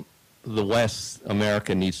the West,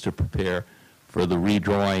 America needs to prepare for the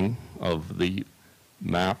redrawing of the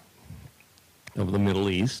map of the Middle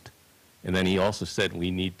East. And then he also said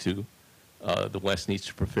we need to, the West needs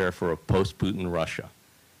to prepare for a post-Putin Russia.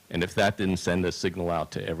 And if that didn't send a signal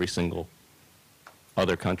out to every single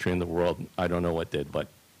other country in the world, I don't know what did, but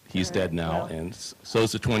he's dead now, and so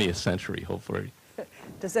is the 20th century, hopefully.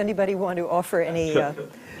 Does anybody want to offer any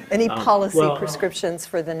policy prescriptions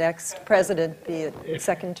for the next president, be it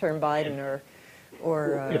second-term Biden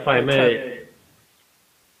or if I may,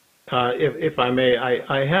 if I may,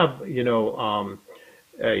 I have an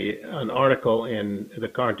article in the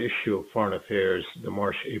current issue of Foreign Affairs, the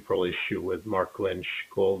March-April issue with Mark Lynch,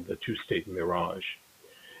 called "The Two-State Mirage."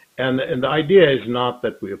 And the idea is not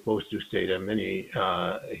that we oppose two-state, and many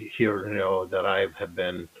here know that I have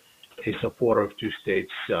been a supporter of two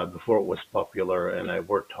states before it was popular, and I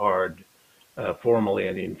worked hard formally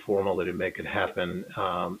and informally to make it happen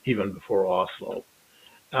even before Oslo.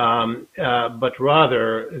 But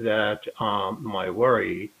rather that my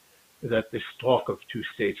worry that this talk of two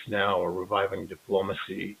states now or reviving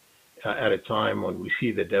diplomacy at a time when we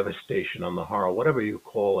see the devastation and the horror, whatever you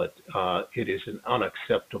call it, it is an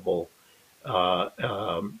unacceptable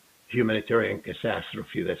humanitarian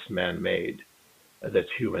catastrophe that's man-made, that's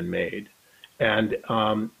human-made. And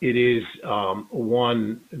it is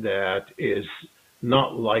one that is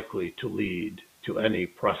not likely to lead to any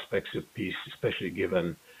prospects of peace, especially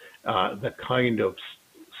given the kind of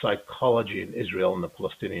psychology in Israel and the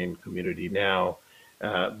Palestinian community now,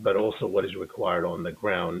 but also what is required on the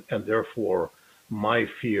ground. And therefore, my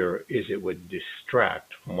fear is it would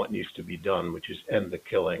distract from what needs to be done, which is end the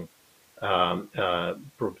killing,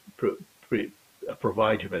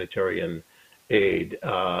 provide humanitarian aid,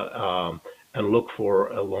 and look for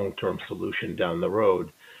a long-term solution down the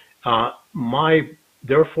road.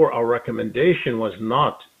 Therefore, our recommendation was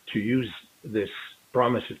not to use this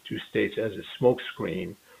promise of two states as a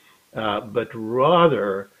smokescreen, but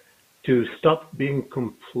rather to stop being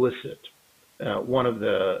complicit. One of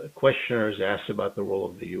the questioners asked about the role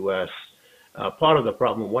of the U.S. Part of the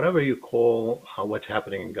problem, whatever you call what's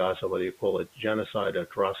happening in Gaza, whether you call it genocide,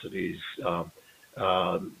 atrocities,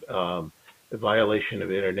 violation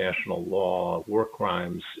of international law, war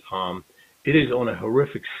crimes, it is on a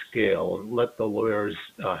horrific scale. Let the lawyers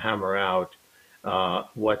hammer out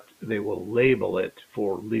what they will label it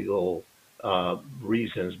for legal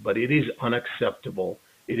reasons, but it is unacceptable.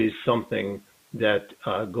 It is something that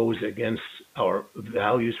goes against our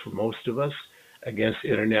values for most of us, against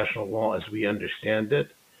international law as we understand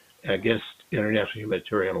it, against international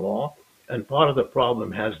humanitarian law. And part of the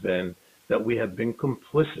problem has been that we have been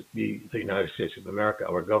complicit, the United States of America,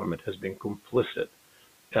 our government has been complicit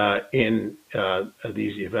in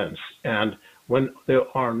these events. And when there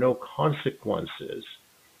are no consequences,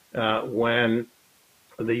 when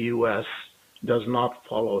the U.S. does not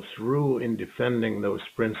follow through in defending those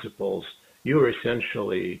principles, you're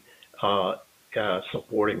essentially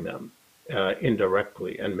supporting them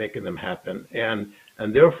indirectly and making them happen. And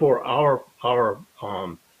therefore, our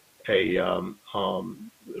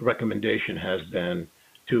recommendation has been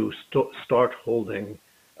to start holding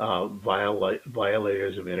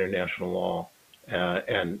violators of international law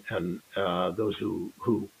and those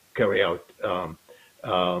who carry out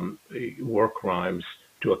war crimes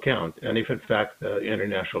to account. And if in fact the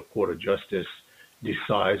International Court of Justice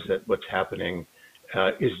decides that what's happening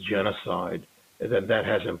is genocide, then that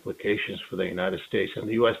has implications for the United States. And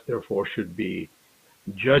the U.S. therefore should be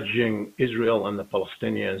judging Israel and the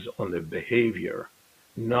Palestinians on their behavior,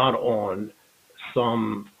 not on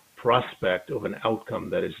some prospect of an outcome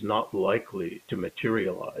that is not likely to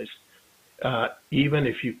materialize. Even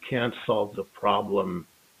if you can't solve the problem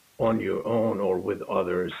on your own or with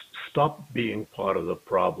others, stop being part of the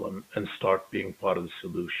problem and start being part of the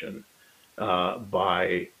solution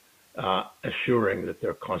by assuring that there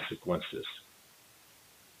are consequences.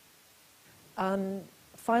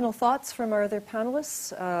 Final thoughts from our other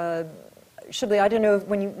panelists? Shibli, I don't know,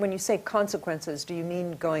 when you say consequences, do you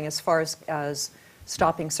mean going as far as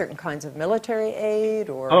stopping certain kinds of military aid,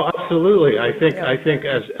 or? Oh, absolutely. I think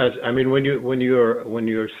when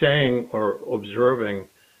you're saying or observing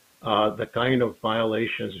the kind of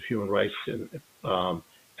violations of human rights, and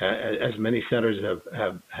as many senators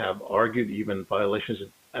have argued, even violations of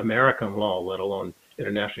American law, let alone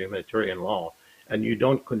international humanitarian law, and you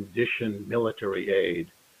don't condition military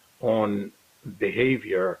aid on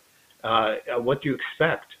behavior, what do you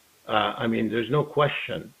expect? There's no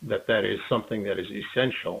question that is something that is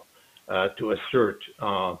essential to assert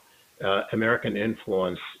American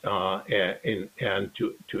influence and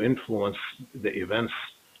to influence the events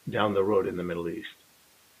down the road in the Middle East.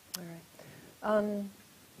 All right.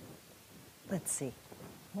 Let's see.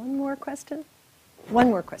 One more question? One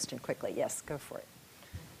more question quickly. Yes, go for it.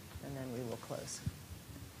 And then we will close.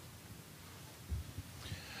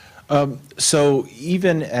 So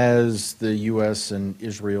even as the U.S. and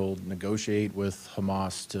Israel negotiate with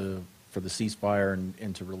Hamas for the ceasefire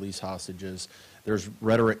and to release hostages, there's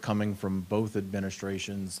rhetoric coming from both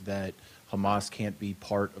administrations that Hamas can't be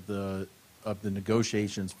part of the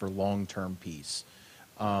negotiations for long-term peace.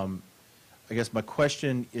 I guess my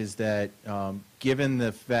question is that given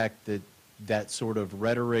the fact that that sort of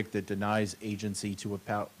rhetoric that denies agency to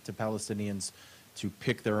Palestinians to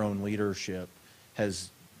pick their own leadership has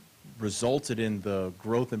resulted in the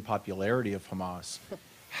growth and popularity of Hamas,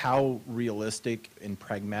 how realistic and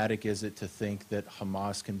pragmatic is it to think that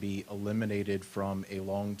Hamas can be eliminated from a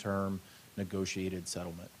long-term negotiated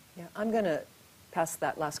settlement? Yeah, I'm going to pass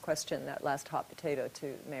that last question, that last hot potato,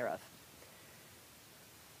 to Meirav.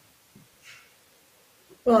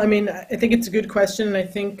 Well, I mean, I think it's a good question, and I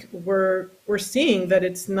think we're seeing that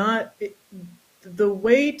it's not the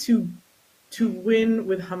way to win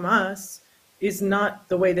with Hamas is not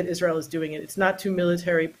the way that Israel is doing it. It's not to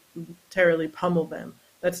militarily pummel them.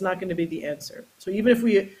 That's not going to be the answer. So even if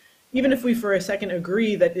we for a second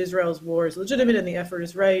agree that Israel's war is legitimate and the effort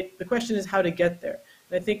is right, the question is how to get there.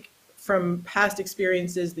 And I think from past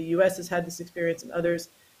experiences, the U.S. has had this experience and others,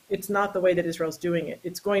 it's not the way that Israel's doing it.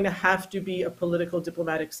 It's going to have to be a political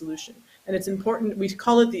diplomatic solution. And it's important, we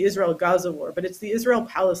call it the Israel-Gaza war, but it's the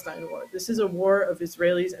Israel-Palestine war. This is a war of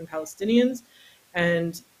Israelis and Palestinians.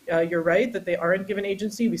 And you're right that they aren't given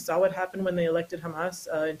agency. We saw what happened when they elected Hamas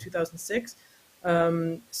in 2006.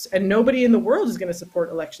 And nobody in the world is going to support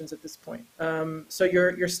elections at this point. So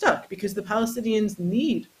you're stuck because the Palestinians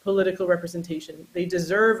need political representation. They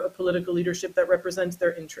deserve a political leadership that represents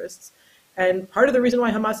their interests. And part of the reason why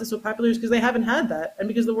Hamas is so popular is because they haven't had that, and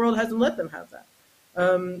because the world hasn't let them have that.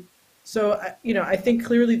 So I think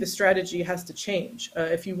clearly the strategy has to change.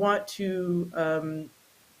 If you want to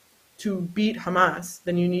beat Hamas,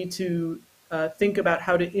 then you need to think about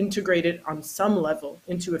how to integrate it on some level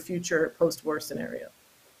into a future post-war scenario.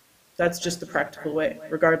 That's just the practical way,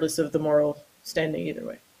 regardless of the moral standing either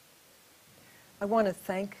way. I want to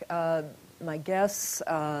thank my guests.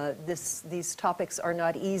 These topics are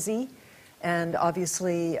not easy. And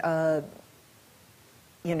obviously,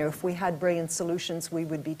 if we had brilliant solutions, we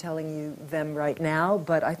would be telling you them right now.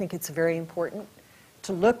 But I think it's very important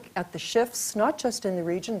to look at the shifts, not just in the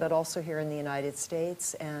region, but also here in the United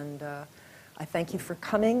States. And I thank you for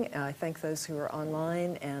coming. I thank those who are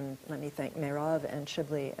online. And let me thank Meirav and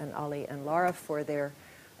Shibli and Ali and Lara for their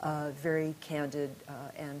very candid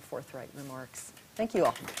and forthright remarks. Thank you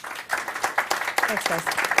all. Thanks, guys.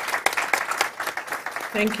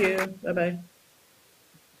 Thank you. Bye-bye.